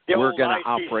say we're going to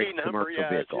operate commercial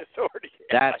vehicles.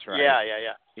 That's right.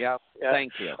 Yeah.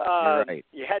 Thank you. You're right.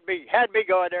 You had me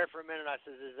going there for a minute. I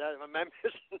said, am I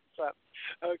missing something?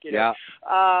 Okay. Yeah.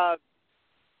 I've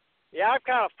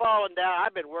kind of fallen down.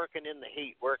 I've been working in the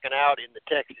heat, working out in the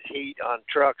Texas heat on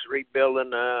trucks, rebuilding.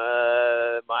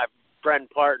 My friend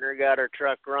partner got her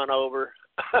truck run over.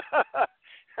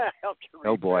 Helped her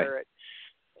repair it.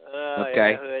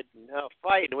 Okay.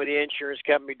 Fighting with the insurance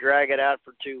company, drag it out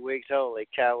for 2 weeks. Holy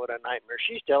cow, what a nightmare.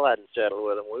 She still hadn't settled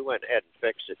with them. We went ahead and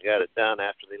fixed it, got it done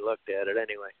after they looked at it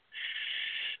anyway.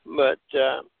 But,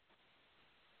 no,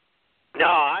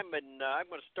 I'm going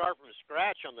to start from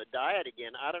scratch on the diet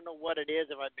again. I don't know what it is,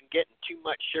 if I've been getting too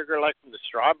much sugar like from the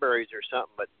strawberries or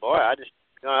something, but boy,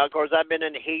 of course, I've been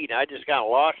in the heat. I just kind of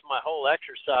lost my whole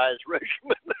exercise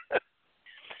regimen.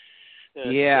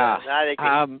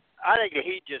 I think the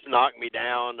heat just knocked me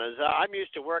down. I'm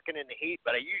used to working in the heat,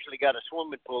 but I usually got a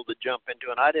swimming pool to jump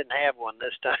into, and I didn't have one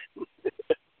this time.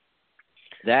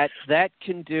 That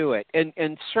can do it,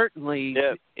 and certainly,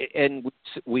 and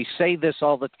we say this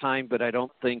all the time, but I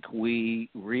don't think we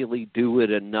really do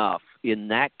it enough. In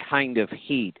that kind of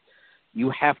heat, you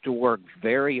have to work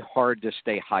very hard to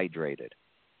stay hydrated.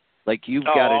 Like you've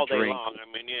got to drink. All day long. I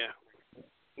mean,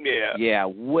 Yeah,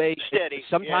 way steady.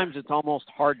 Sometimes it's almost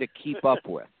hard to keep up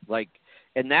with.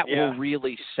 And that will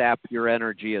really sap your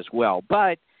energy as well.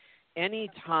 But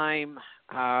anytime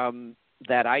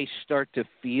that I start to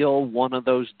feel one of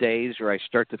those days, or I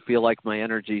start to feel like my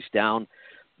energy's down,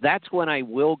 that's when I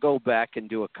will go back and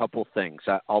do a couple things.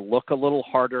 I'll look a little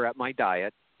harder at my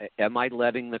diet. Am I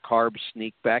letting the carbs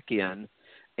sneak back in?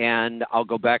 And I'll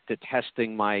go back to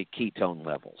testing my ketone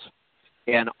levels.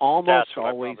 And almost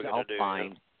always I'll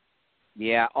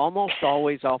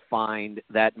find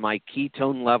that my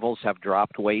ketone levels have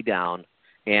dropped way down,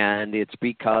 and it's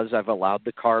because I've allowed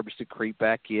the carbs to creep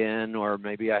back in, or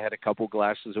maybe I had a couple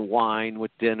glasses of wine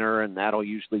with dinner, and that'll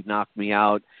usually knock me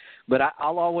out. But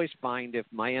I'll always find if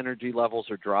my energy levels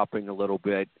are dropping a little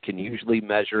bit, can usually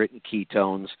measure it in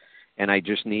ketones, and I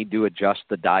just need to adjust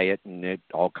the diet, and it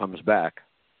all comes back.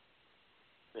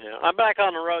 Yeah, I'm back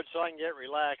on the road so I can get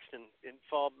relaxed and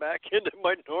fall back into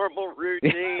my normal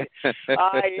routine.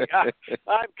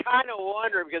 I'm kind of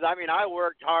wondering because I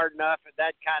worked hard enough at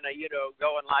that kind of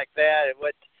going like that, and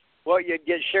what you'd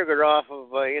get sugar off of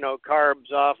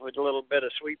carbs off with a little bit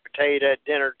of sweet potato at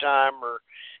dinner time, or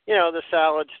the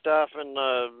salad stuff and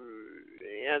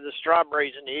the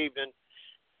strawberries in the evening.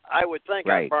 I would think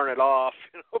I'd burn it off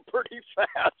pretty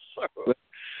fast. So,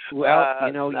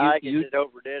 you just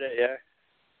overdid it, yeah.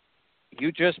 You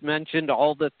just mentioned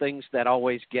all the things that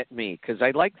always get me, because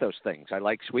I like those things. I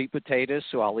like sweet potatoes,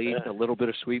 so I'll eat a little bit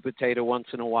of sweet potato once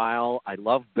in a while. I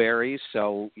love berries,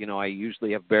 so, I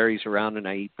usually have berries around and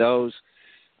I eat those.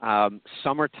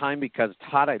 Summertime, because it's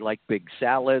hot, I like big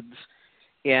salads.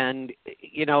 And,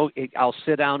 I'll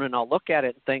sit down and I'll look at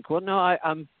it and think, well, no,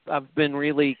 I've been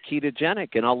really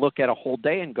ketogenic. And I'll look at a whole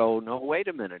day and go, no, wait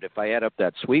a minute. If I add up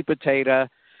that sweet potato,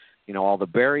 all the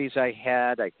berries I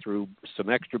had, I threw some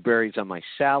extra berries on my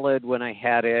salad when I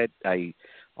had it. A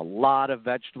lot of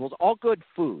vegetables, all good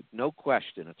food, no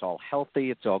question. It's all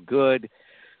healthy. It's all good.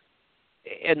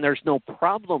 And there's no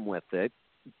problem with it.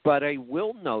 But I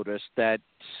will notice that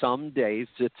some days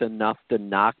it's enough to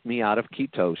knock me out of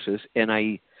ketosis, and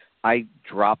I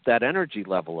drop that energy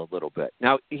level a little bit.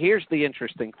 Now, here's the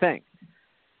interesting thing.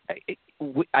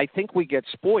 I think we get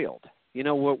spoiled.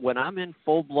 When I'm in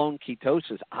full-blown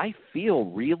ketosis, I feel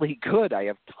really good. I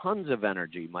have tons of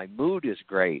energy. My mood is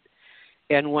great.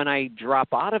 And when I drop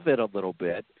out of it a little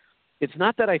bit, it's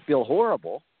not that I feel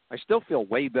horrible. I still feel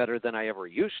way better than I ever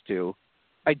used to.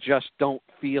 I just don't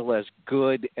feel as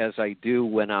good as I do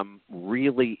when I'm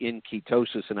really in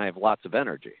ketosis and I have lots of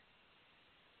energy.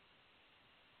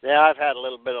 Yeah, I've had a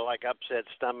little bit of upset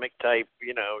stomach type,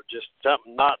 just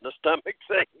something not in the stomach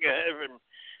thing.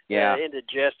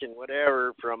 Indigestion,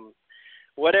 whatever, from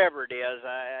whatever it is.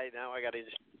 I got to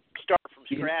just start from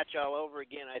scratch all over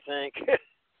again, I think.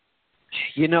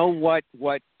 You know what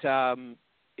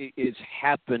is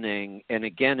happening, and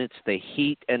again, it's the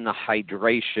heat and the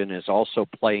hydration is also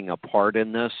playing a part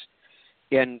in this.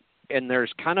 And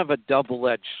there's kind of a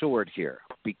double-edged sword here.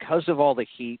 Because of all the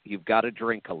heat, you've got to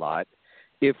drink a lot.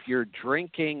 If you're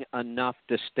drinking enough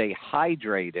to stay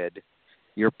hydrated,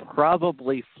 you're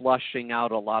probably flushing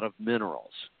out a lot of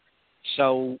minerals.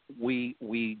 So we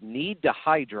need to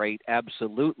hydrate,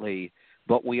 absolutely,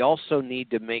 but we also need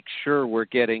to make sure we're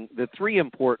getting – the three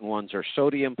important ones are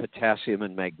sodium, potassium,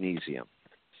 and magnesium.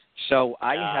 So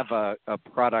I have a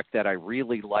product that I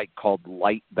really like called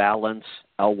Light Balance,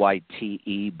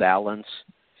 Lyte Balance.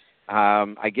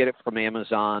 I get it from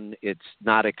Amazon. It's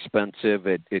not expensive.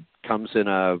 It comes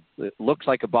in it looks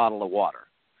like a bottle of water.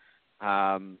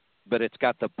 But it's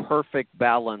got the perfect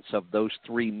balance of those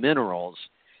three minerals,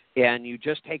 and you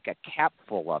just take a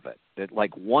capful of it.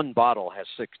 Like one bottle has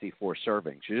 64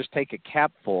 servings. You just take a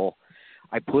capful.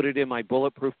 I put it in my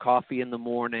bulletproof coffee in the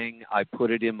morning. I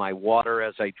put it in my water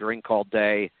as I drink all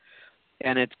day,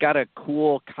 and it's got a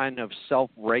cool kind of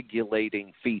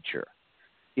self-regulating feature.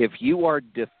 If you are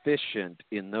deficient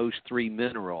in those three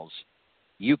minerals,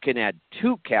 you can add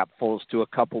 2 capfuls to a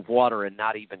cup of water and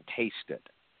not even taste it.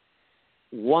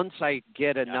 Once I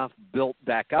get enough built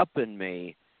back up in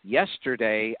me,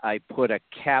 yesterday I put a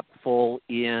capful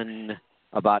in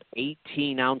about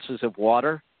 18 ounces of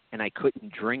water, and I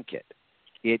couldn't drink it.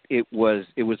 It was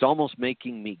almost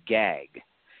making me gag.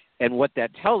 And what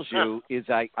that tells you is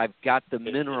I've got the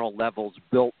mineral levels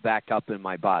built back up in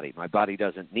my body. My body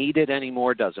doesn't need it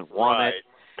anymore, doesn't want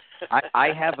it.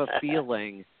 I have a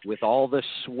feeling with all the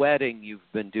sweating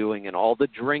you've been doing and all the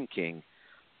drinking,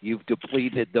 you've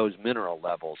depleted those mineral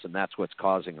levels, and that's what's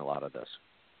causing a lot of this.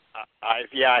 I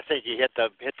think you hit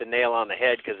the nail on the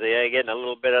head because they're getting a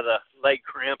little bit of the leg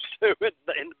cramps too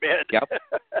in bed.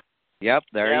 Yep.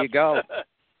 There you go.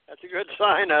 That's a good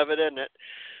sign of it, isn't it?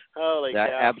 Holy cow.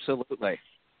 Absolutely.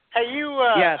 Hey, you.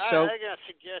 Yeah. So I was gonna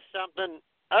suggest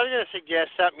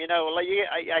something. You know,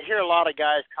 I hear a lot of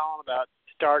guys calling about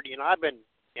starting. You know, I've been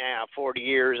 40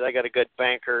 years. I got a good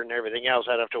banker and everything else.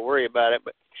 I don't have to worry about it.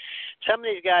 But some of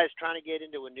these guys trying to get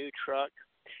into a new truck,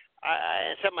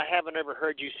 something I haven't ever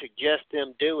heard you suggest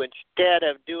them do. Instead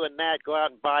of doing that, go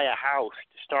out and buy a house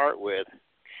to start with.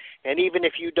 And even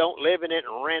if you don't live in it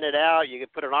and rent it out, you can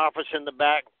put an office in the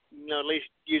back. You know, at least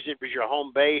use it as your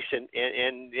home base and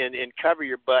cover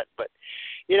your butt. But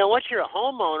you know, once you're a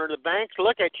homeowner, the banks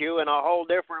look at you in a whole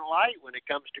different light when it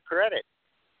comes to credit.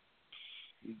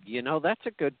 You know, that's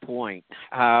a good point.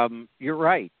 You're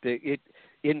right.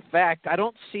 In fact, I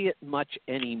don't see it much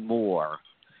anymore.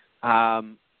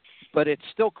 But it's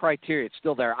still criteria. It's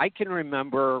still there. I can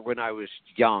remember when I was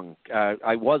young,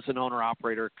 I was an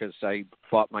owner-operator because I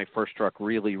bought my first truck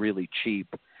really, really cheap.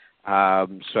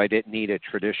 So I didn't need a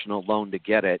traditional loan to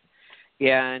get it.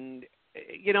 And,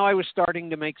 you know, I was starting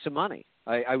to make some money.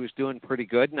 I was doing pretty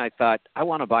good, and I thought, I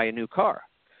want to buy a new car.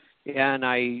 And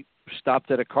I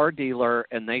stopped at a car dealer,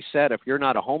 and they said, if you're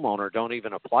not a homeowner, don't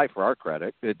even apply for our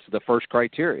credit. It's the first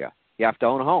criteria. You have to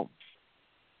own a home.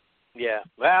 Yeah.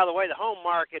 Well, the way the home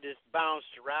market is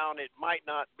bounced around, it might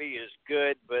not be as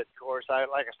good. But, of course,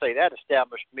 like I say, that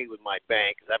established me with my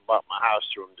bank because I bought my house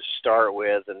through them to start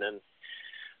with. And then,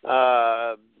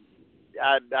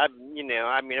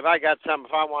 if I got something,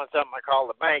 if I want something, I call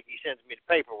the bank. He sends me the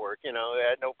paperwork. You know, I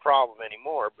had no problem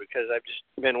anymore because I've just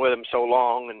been with him so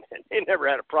long and they never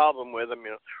had a problem with him.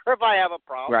 You know, or if I have a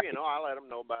problem, right. You know, I let them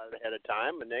know about it ahead of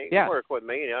time, and they Yeah. work with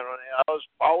me. You know, I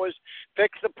always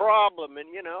fix the problem, and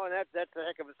you know, and that's a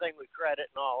heck of a thing with credit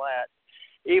and all that.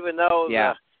 Even though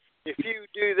if you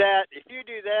do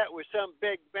that with some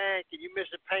big bank and you miss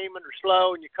a payment or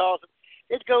slow and you call them,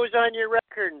 it goes on your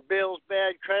record and builds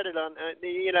bad credit on.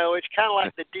 You know, it's kind of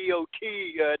like the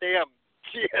DOT damn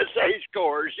CSA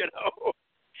scores. You know.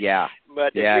 Yeah.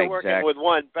 But if you're working with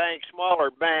one bank,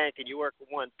 smaller bank, and you work with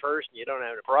one person, you don't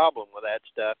have a problem with that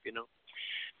stuff. You know.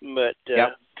 But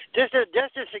just a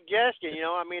suggestion. You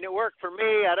know, I mean, it worked for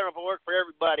me. I don't know if it worked for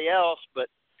everybody else, but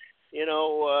you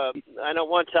know, I know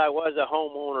once I was a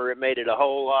homeowner, it made it a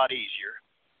whole lot easier.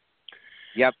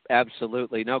 Yep,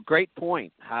 absolutely. No, great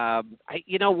point.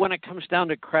 When it comes down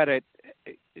to credit,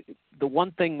 the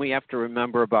one thing we have to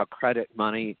remember about credit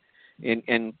money,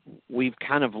 and we've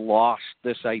kind of lost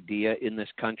this idea in this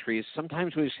country, is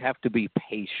sometimes we just have to be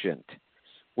patient.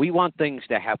 We want things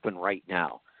to happen right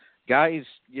now. Guys,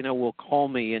 you know, will call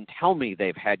me and tell me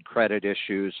they've had credit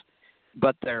issues,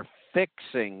 but they're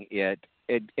fixing it,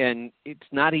 and it's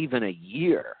not even a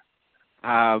year.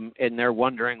 And they're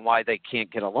wondering why they can't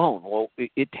get a loan. Well,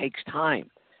 it takes time.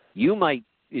 You might,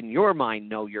 in your mind,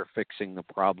 know you're fixing the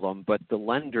problem, but the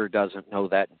lender doesn't know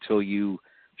that until you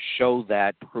show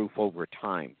that proof over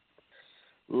time.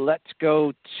 Let's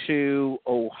go to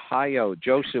Ohio.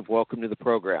 Joseph, welcome to the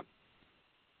program.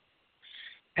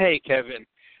 Hey, Kevin.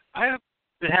 I have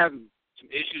been having some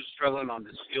issues struggling on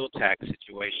this fuel tax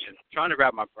situation. I'm trying to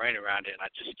wrap my brain around it, and I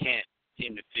just can't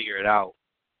seem to figure it out.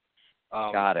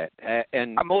 Got it.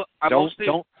 And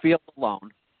don't feel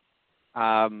alone.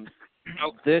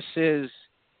 This is,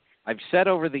 I've said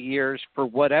over the years, for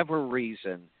whatever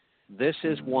reason, this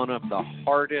is one of the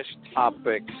hardest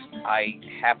topics I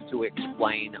have to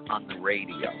explain on the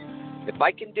radio. If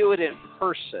I can do it in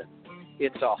person,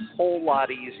 it's a whole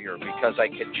lot easier because I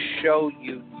can show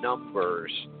you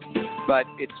numbers, but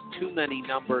it's too many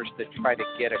numbers to try to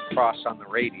get across on the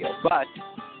radio. But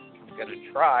I'm going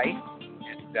to try.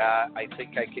 I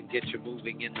think I can get you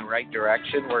moving in the right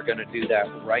direction. We're going to do that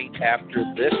right after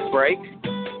this break.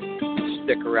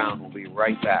 Stick around. We'll be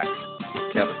right back.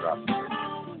 Kevin Rutherford.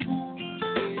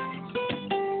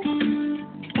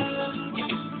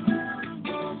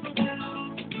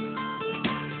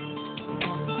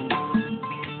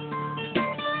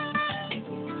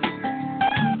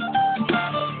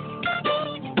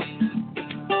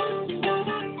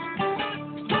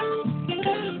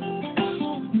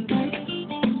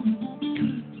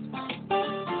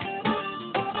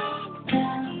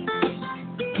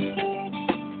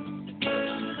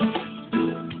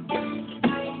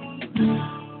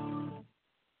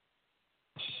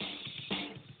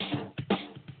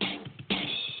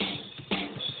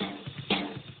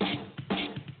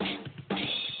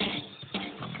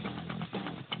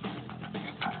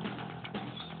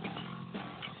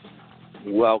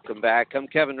 Welcome back. I'm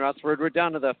Kevin Rutherford. We're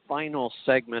down to the final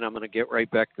segment. I'm going to get right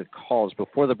back to the calls.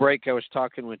 Before the break, I was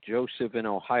talking with Joseph in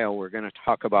Ohio. We're going to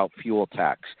talk about fuel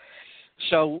tax.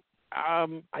 So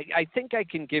I think I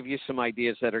can give you some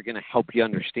ideas that are going to help you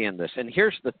understand this. And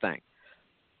here's the thing.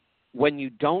 When you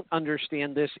don't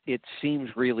understand this, it seems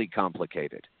really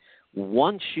complicated.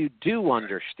 Once you do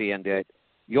understand it,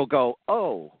 you'll go,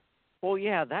 oh, well,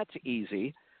 yeah, that's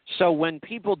easy. So when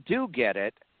people do get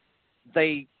it,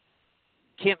 they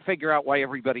can't figure out why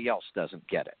everybody else doesn't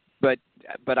get it.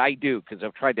 But I do, because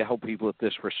I've tried to help people with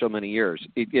this for so many years.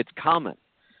 It's common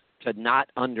to not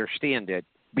understand it,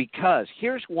 because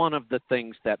here's one of the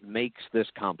things that makes this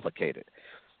complicated.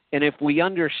 And if we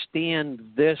understand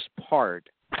this part,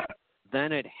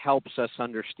 then it helps us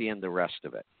understand the rest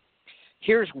of it.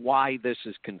 Here's why this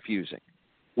is confusing.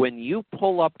 When you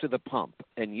pull up to the pump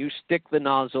and you stick the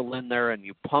nozzle in there and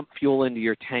you pump fuel into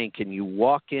your tank and you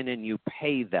walk in and you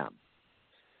pay them,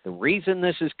 the reason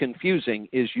this is confusing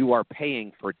is you are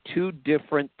paying for two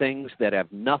different things that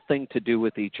have nothing to do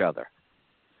with each other.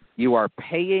 You are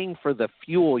paying for the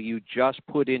fuel you just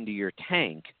put into your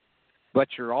tank, but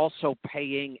you're also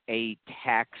paying a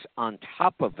tax on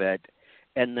top of it,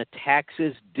 and the tax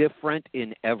is different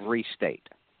in every state.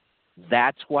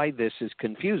 That's why this is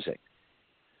confusing.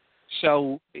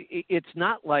 So it's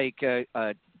not like a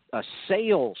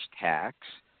sales tax.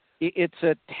 It's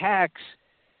a tax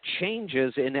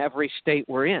changes in every state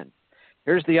we're in.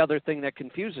 Here's the other thing that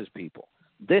confuses people.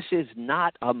 This is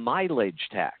not a mileage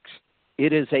tax.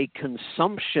 It is a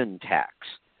consumption tax.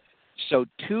 So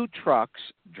two trucks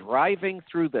driving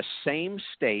through the same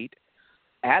state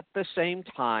at the same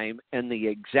time and the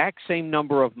exact same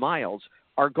number of miles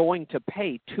are going to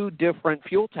pay two different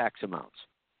fuel tax amounts,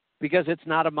 because it's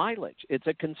not a mileage. It's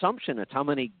a consumption. It's how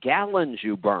many gallons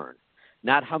you burn,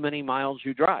 not how many miles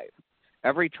you drive.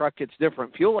 Every truck gets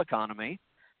different fuel economy,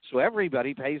 so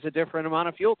everybody pays a different amount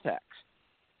of fuel tax.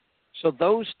 So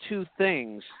those two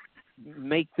things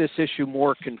make this issue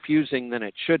more confusing than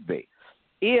it should be.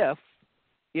 If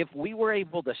we were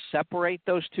able to separate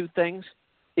those two things,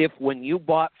 if when you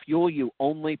bought fuel you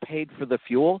only paid for the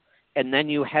fuel and then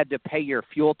you had to pay your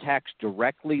fuel tax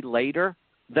directly later,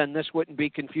 then this wouldn't be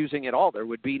confusing at all. There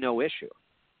would be no issue.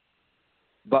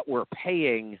 But we're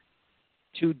paying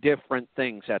two different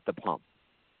things at the pump.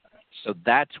 So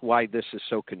that's why this is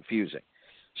so confusing.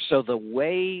 So the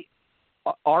way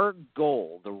our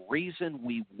goal, the reason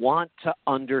we want to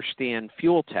understand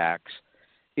fuel tax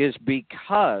is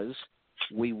because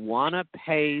we want to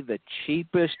pay the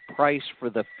cheapest price for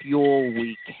the fuel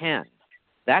we can.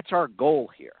 That's our goal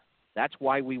here. That's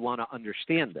why we want to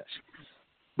understand this.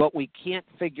 But we can't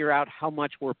figure out how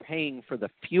much we're paying for the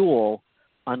fuel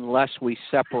unless we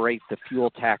separate the fuel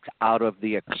tax out of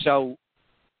the... So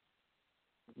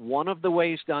one of the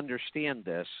ways to understand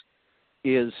this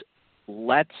is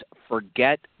let's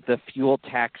forget the fuel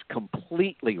tax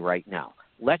completely right now.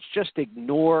 Let's just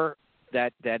ignore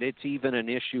that it's even an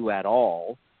issue at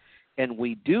all. And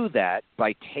we do that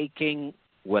by taking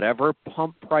whatever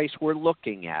pump price we're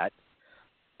looking at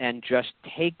and just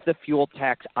take the fuel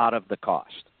tax out of the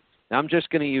cost. Now, I'm just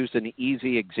going to use an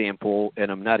easy example, and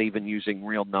I'm not even using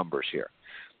real numbers here.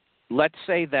 Let's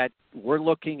say that we're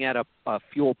looking at a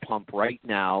fuel pump right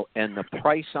now, and the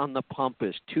price on the pump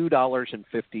is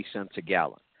 $2.50 a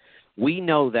gallon. We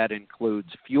know that includes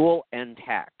fuel and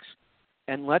tax.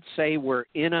 And let's say we're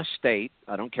in a state,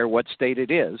 I don't care what state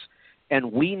it is,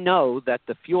 and we know that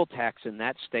the fuel tax in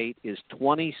that state is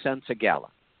 20 cents a gallon.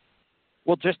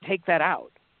 Well, just take that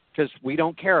out, because we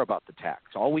don't care about the tax.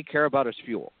 All we care about is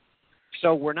fuel.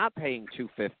 So we're not paying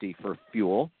 $2.50 for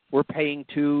fuel. We're paying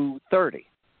 $2.30.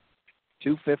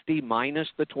 $2.50 minus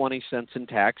the 20 cents in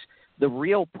tax. The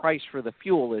real price for the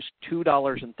fuel is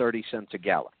 $2.30 a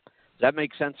gallon. Does that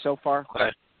make sense so far?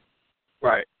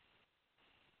 Right.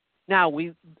 Now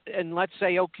let's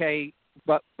say, okay,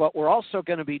 but we're also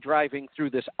going to be driving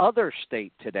through this other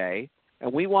state today,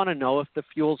 and we want to know if the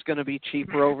fuel's going to be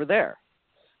cheaper over there.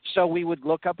 So we would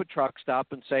look up a truck stop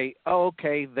and say, oh,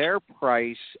 okay, their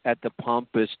price at the pump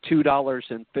is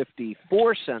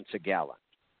 $2.54 a gallon.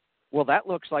 Well, that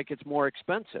looks like it's more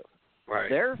expensive. Right.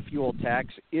 Their fuel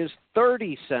tax is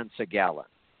 30 cents a gallon.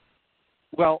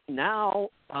 Well, now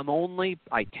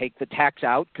I take the tax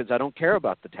out because I don't care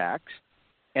about the tax,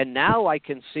 and now I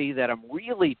can see that I'm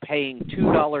really paying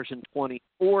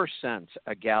 $2.24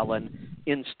 a gallon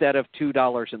instead of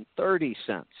 $2.30.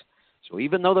 So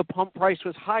even though the pump price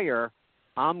was higher,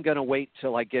 I'm going to wait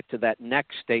till I get to that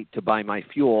next state to buy my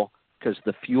fuel because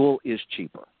the fuel is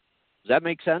cheaper. Does that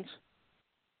make sense?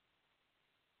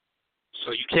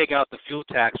 So you take out the fuel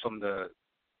tax from the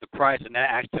price, and that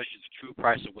actually tells you the true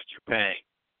price of what you're paying.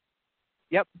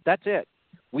 Yep, that's it.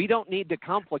 We don't need to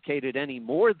complicate it any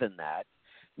more than that.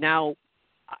 Now,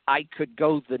 I could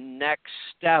go the next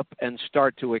step and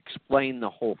start to explain the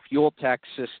whole fuel tax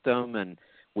system, and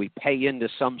we pay into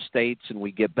some states and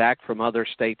we get back from other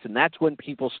states, and that's when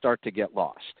people start to get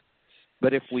lost.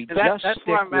 But if we that's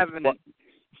where I'm having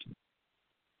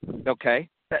Okay.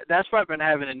 That's why I've been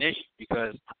having an issue,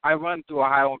 because I run through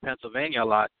Ohio and Pennsylvania a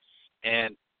lot,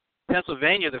 and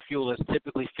Pennsylvania, the fuel is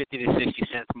typically 50 to 60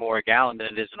 cents more a gallon than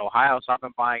it is in Ohio. So I've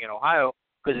been buying in Ohio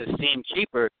because it seemed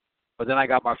cheaper. But then I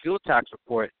got my fuel tax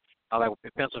report. I was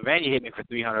like, Pennsylvania hit me for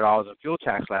 $300 in fuel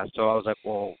tax last. So I was like,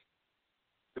 well,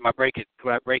 could I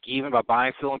break even by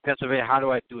buying fuel in Pennsylvania? How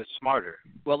do I do it smarter?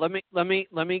 Well, let's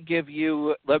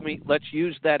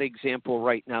use that example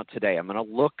right now today. I'm going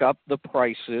to look up the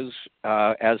prices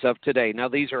as of today. Now,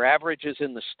 these are averages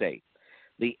in the state.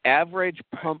 The average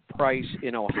pump price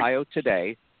in Ohio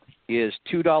today is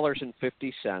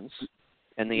 $2.50,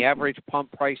 and the average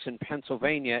pump price in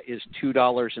Pennsylvania is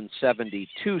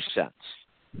 $2.72.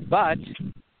 But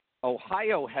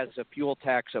Ohio has a fuel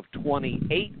tax of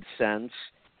 28 cents,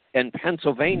 and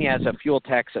Pennsylvania has a fuel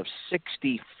tax of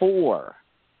 64.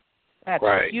 That's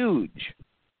huge.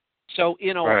 So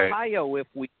in Ohio, if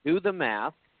we do the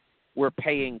math, we're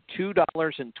paying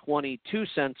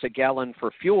 $2.22 a gallon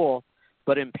for fuel,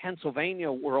 but in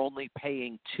Pennsylvania, we're only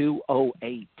paying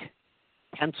 $2.08.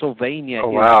 Pennsylvania is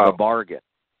the bargain.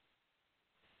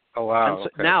 Oh, wow. So,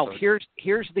 now,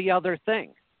 here's the other thing.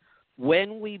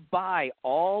 When we buy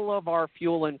all of our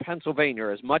fuel in Pennsylvania,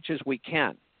 as much as we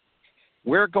can,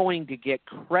 we're going to get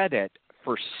credit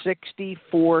for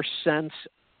 64 cents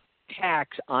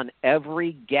tax on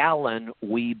every gallon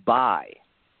we buy.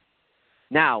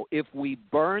 Now, if we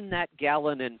burn that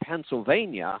gallon in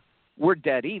Pennsylvania, we're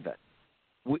dead even.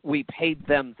 We paid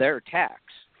them their tax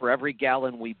for every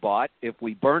gallon we bought. If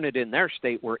we burn it in their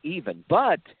state, we're even.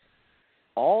 But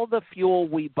all the fuel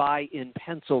we buy in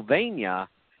Pennsylvania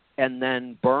and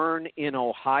then burn in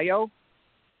Ohio,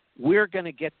 we're going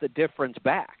to get the difference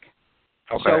back.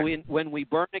 Okay. So when we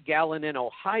burn a gallon in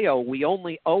Ohio, we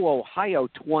only owe Ohio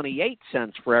 28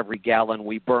 cents for every gallon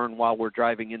we burn while we're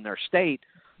driving in their state,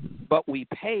 but we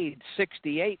paid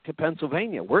 68 to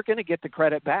Pennsylvania. We're going to get the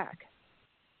credit back.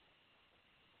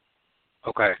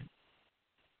 Okay.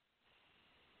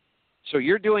 So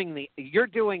you're doing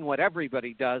what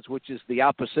everybody does, which is the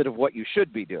opposite of what you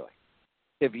should be doing.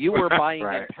 If you were buying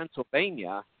in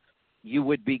Pennsylvania, you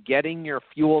would be getting your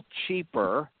fuel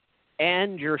cheaper,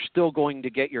 and you're still going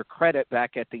to get your credit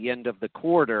back at the end of the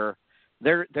quarter.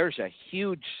 There's a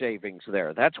huge savings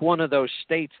there. That's one of those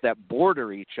states that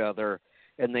border each other,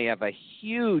 and they have a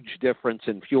huge difference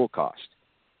in fuel cost.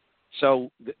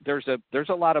 So there's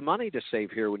a lot of money to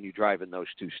save here when you drive in those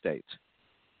two states.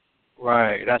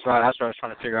 Right. That's what I was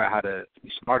trying to figure out, how to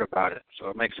be smart about it. So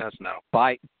it makes sense now.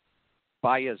 Buy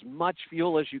as much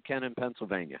fuel as you can in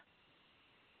Pennsylvania.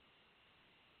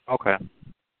 Okay.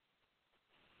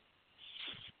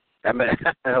 That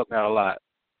helped me out a lot.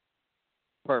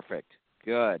 Perfect.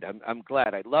 Good. I'm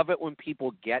glad. I love it when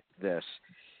people get this.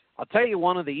 I'll tell you,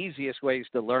 one of the easiest ways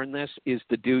to learn this is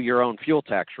to do your own fuel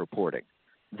tax reporting.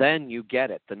 Then you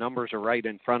get it. The numbers are right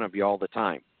in front of you all the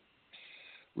time.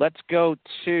 Let's go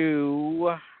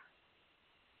to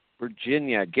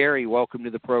Virginia. Gary, welcome to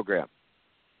the program.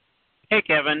 Hey,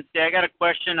 Kevin. I got a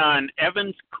question on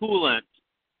Evans coolant.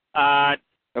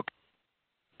 Okay.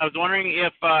 I was wondering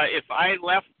if I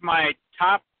left my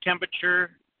top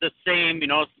temperature the same,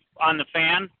 on the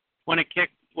fan when it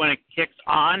kicks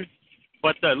on,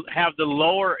 but have the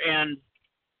lower end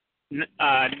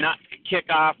not kick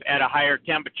off at a higher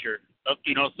temperature. So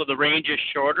the range is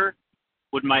shorter.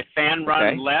 Would my fan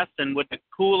run less, and would the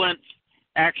coolant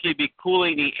actually be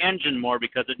cooling the engine more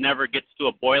because it never gets to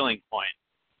a boiling point?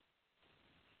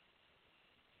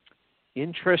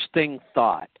 Interesting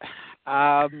thought.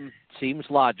 Seems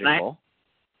logical.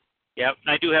 Yep,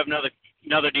 and I do have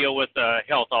another deal with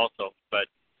health also, but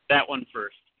that one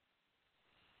first.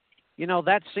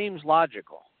 That seems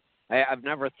logical. I've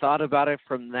never thought about it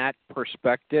from that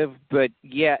perspective, but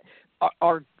yeah,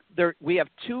 we have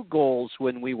two goals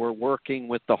when we were working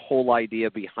with the whole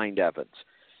idea behind Evans.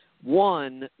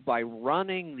 One, by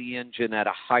running the engine at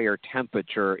a higher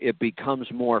temperature, it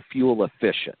becomes more fuel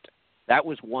efficient. That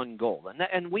was one goal,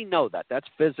 and we know that. That's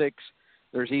physics.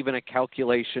 There's even a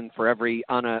calculation for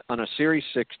on a Series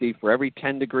 60, for every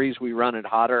 10 degrees we run it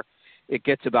hotter, it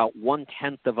gets about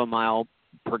 1/10 of a mile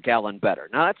per gallon better.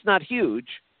 Now that's not huge.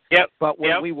 Yep. But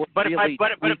when we were if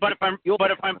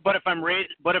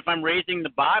I'm raising the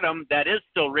bottom, that is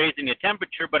still raising the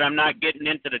temperature, but I'm not getting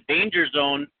into the danger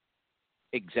zone.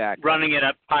 Exactly. Running it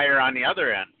up higher on the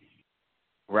other end.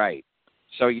 Right.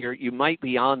 So you might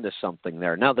be onto something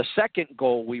there. Now the second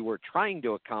goal we were trying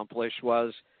to accomplish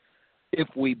was,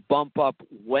 if we bump up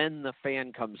when the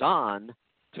fan comes on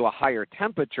to a higher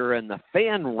temperature and the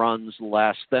fan runs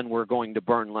less, then we're going to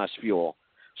burn less fuel.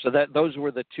 So those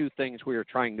were the two things we were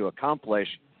trying to accomplish.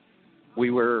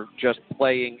 we were just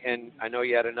playing, and I know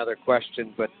you had another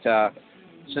question, but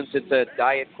since it's a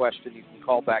diet question, you can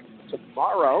call back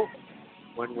tomorrow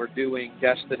when we're doing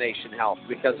Destination Health,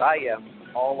 because I am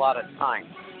all out of time.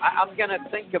 I'm going to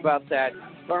think about that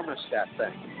thermostat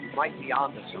thing. You might be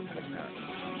onto something there.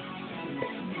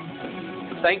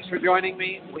 Thanks for joining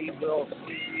me. We will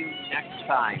see you next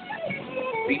time.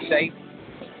 Be safe.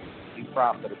 Be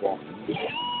profitable. Be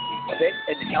fit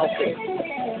and healthy.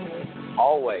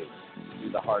 Always do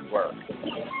the hard work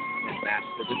and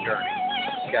master the journey.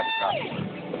 Kevin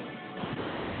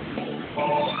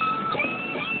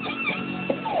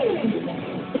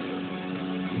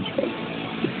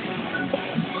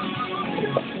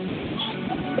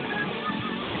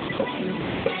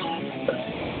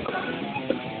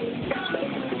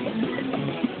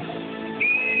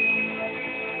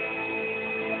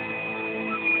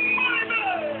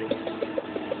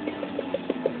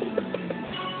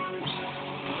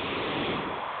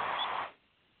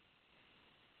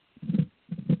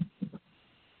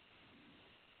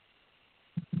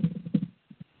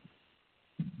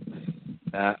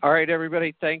all right,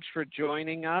 everybody, thanks for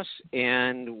joining us,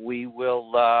 and we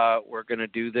will, we're going to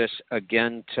do this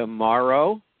again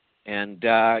tomorrow, and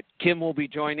Kim will be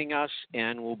joining us,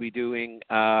 and we'll be doing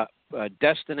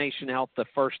Destination Health the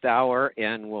first hour,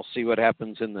 and we'll see what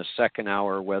happens in the second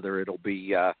hour, whether it'll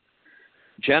be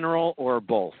general or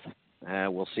both.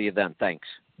 We'll see you then. Thanks.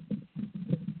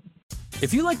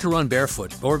 If you like to run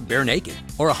barefoot or bare naked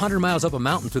or 100 miles up a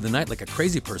mountain through the night like a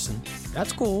crazy person,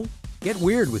 that's cool. Get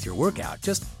weird with your workout,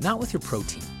 just not with your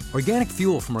protein. Organic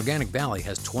Fuel from Organic Valley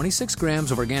has 26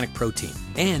 grams of organic protein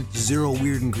and 0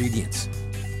 weird ingredients.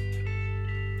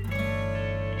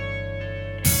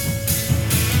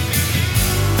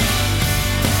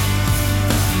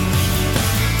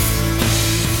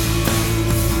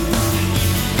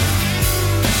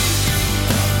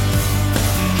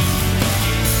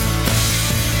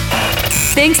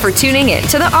 Thanks for tuning in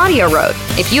to the Audioroad.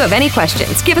 If you have any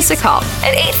questions, give us a call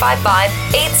at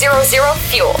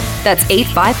 855-800-FUEL. That's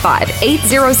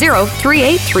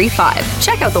 855-800-3835.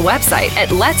 Check out the website at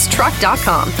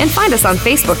letstruck.com and find us on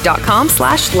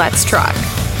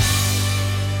facebook.com/letstruck.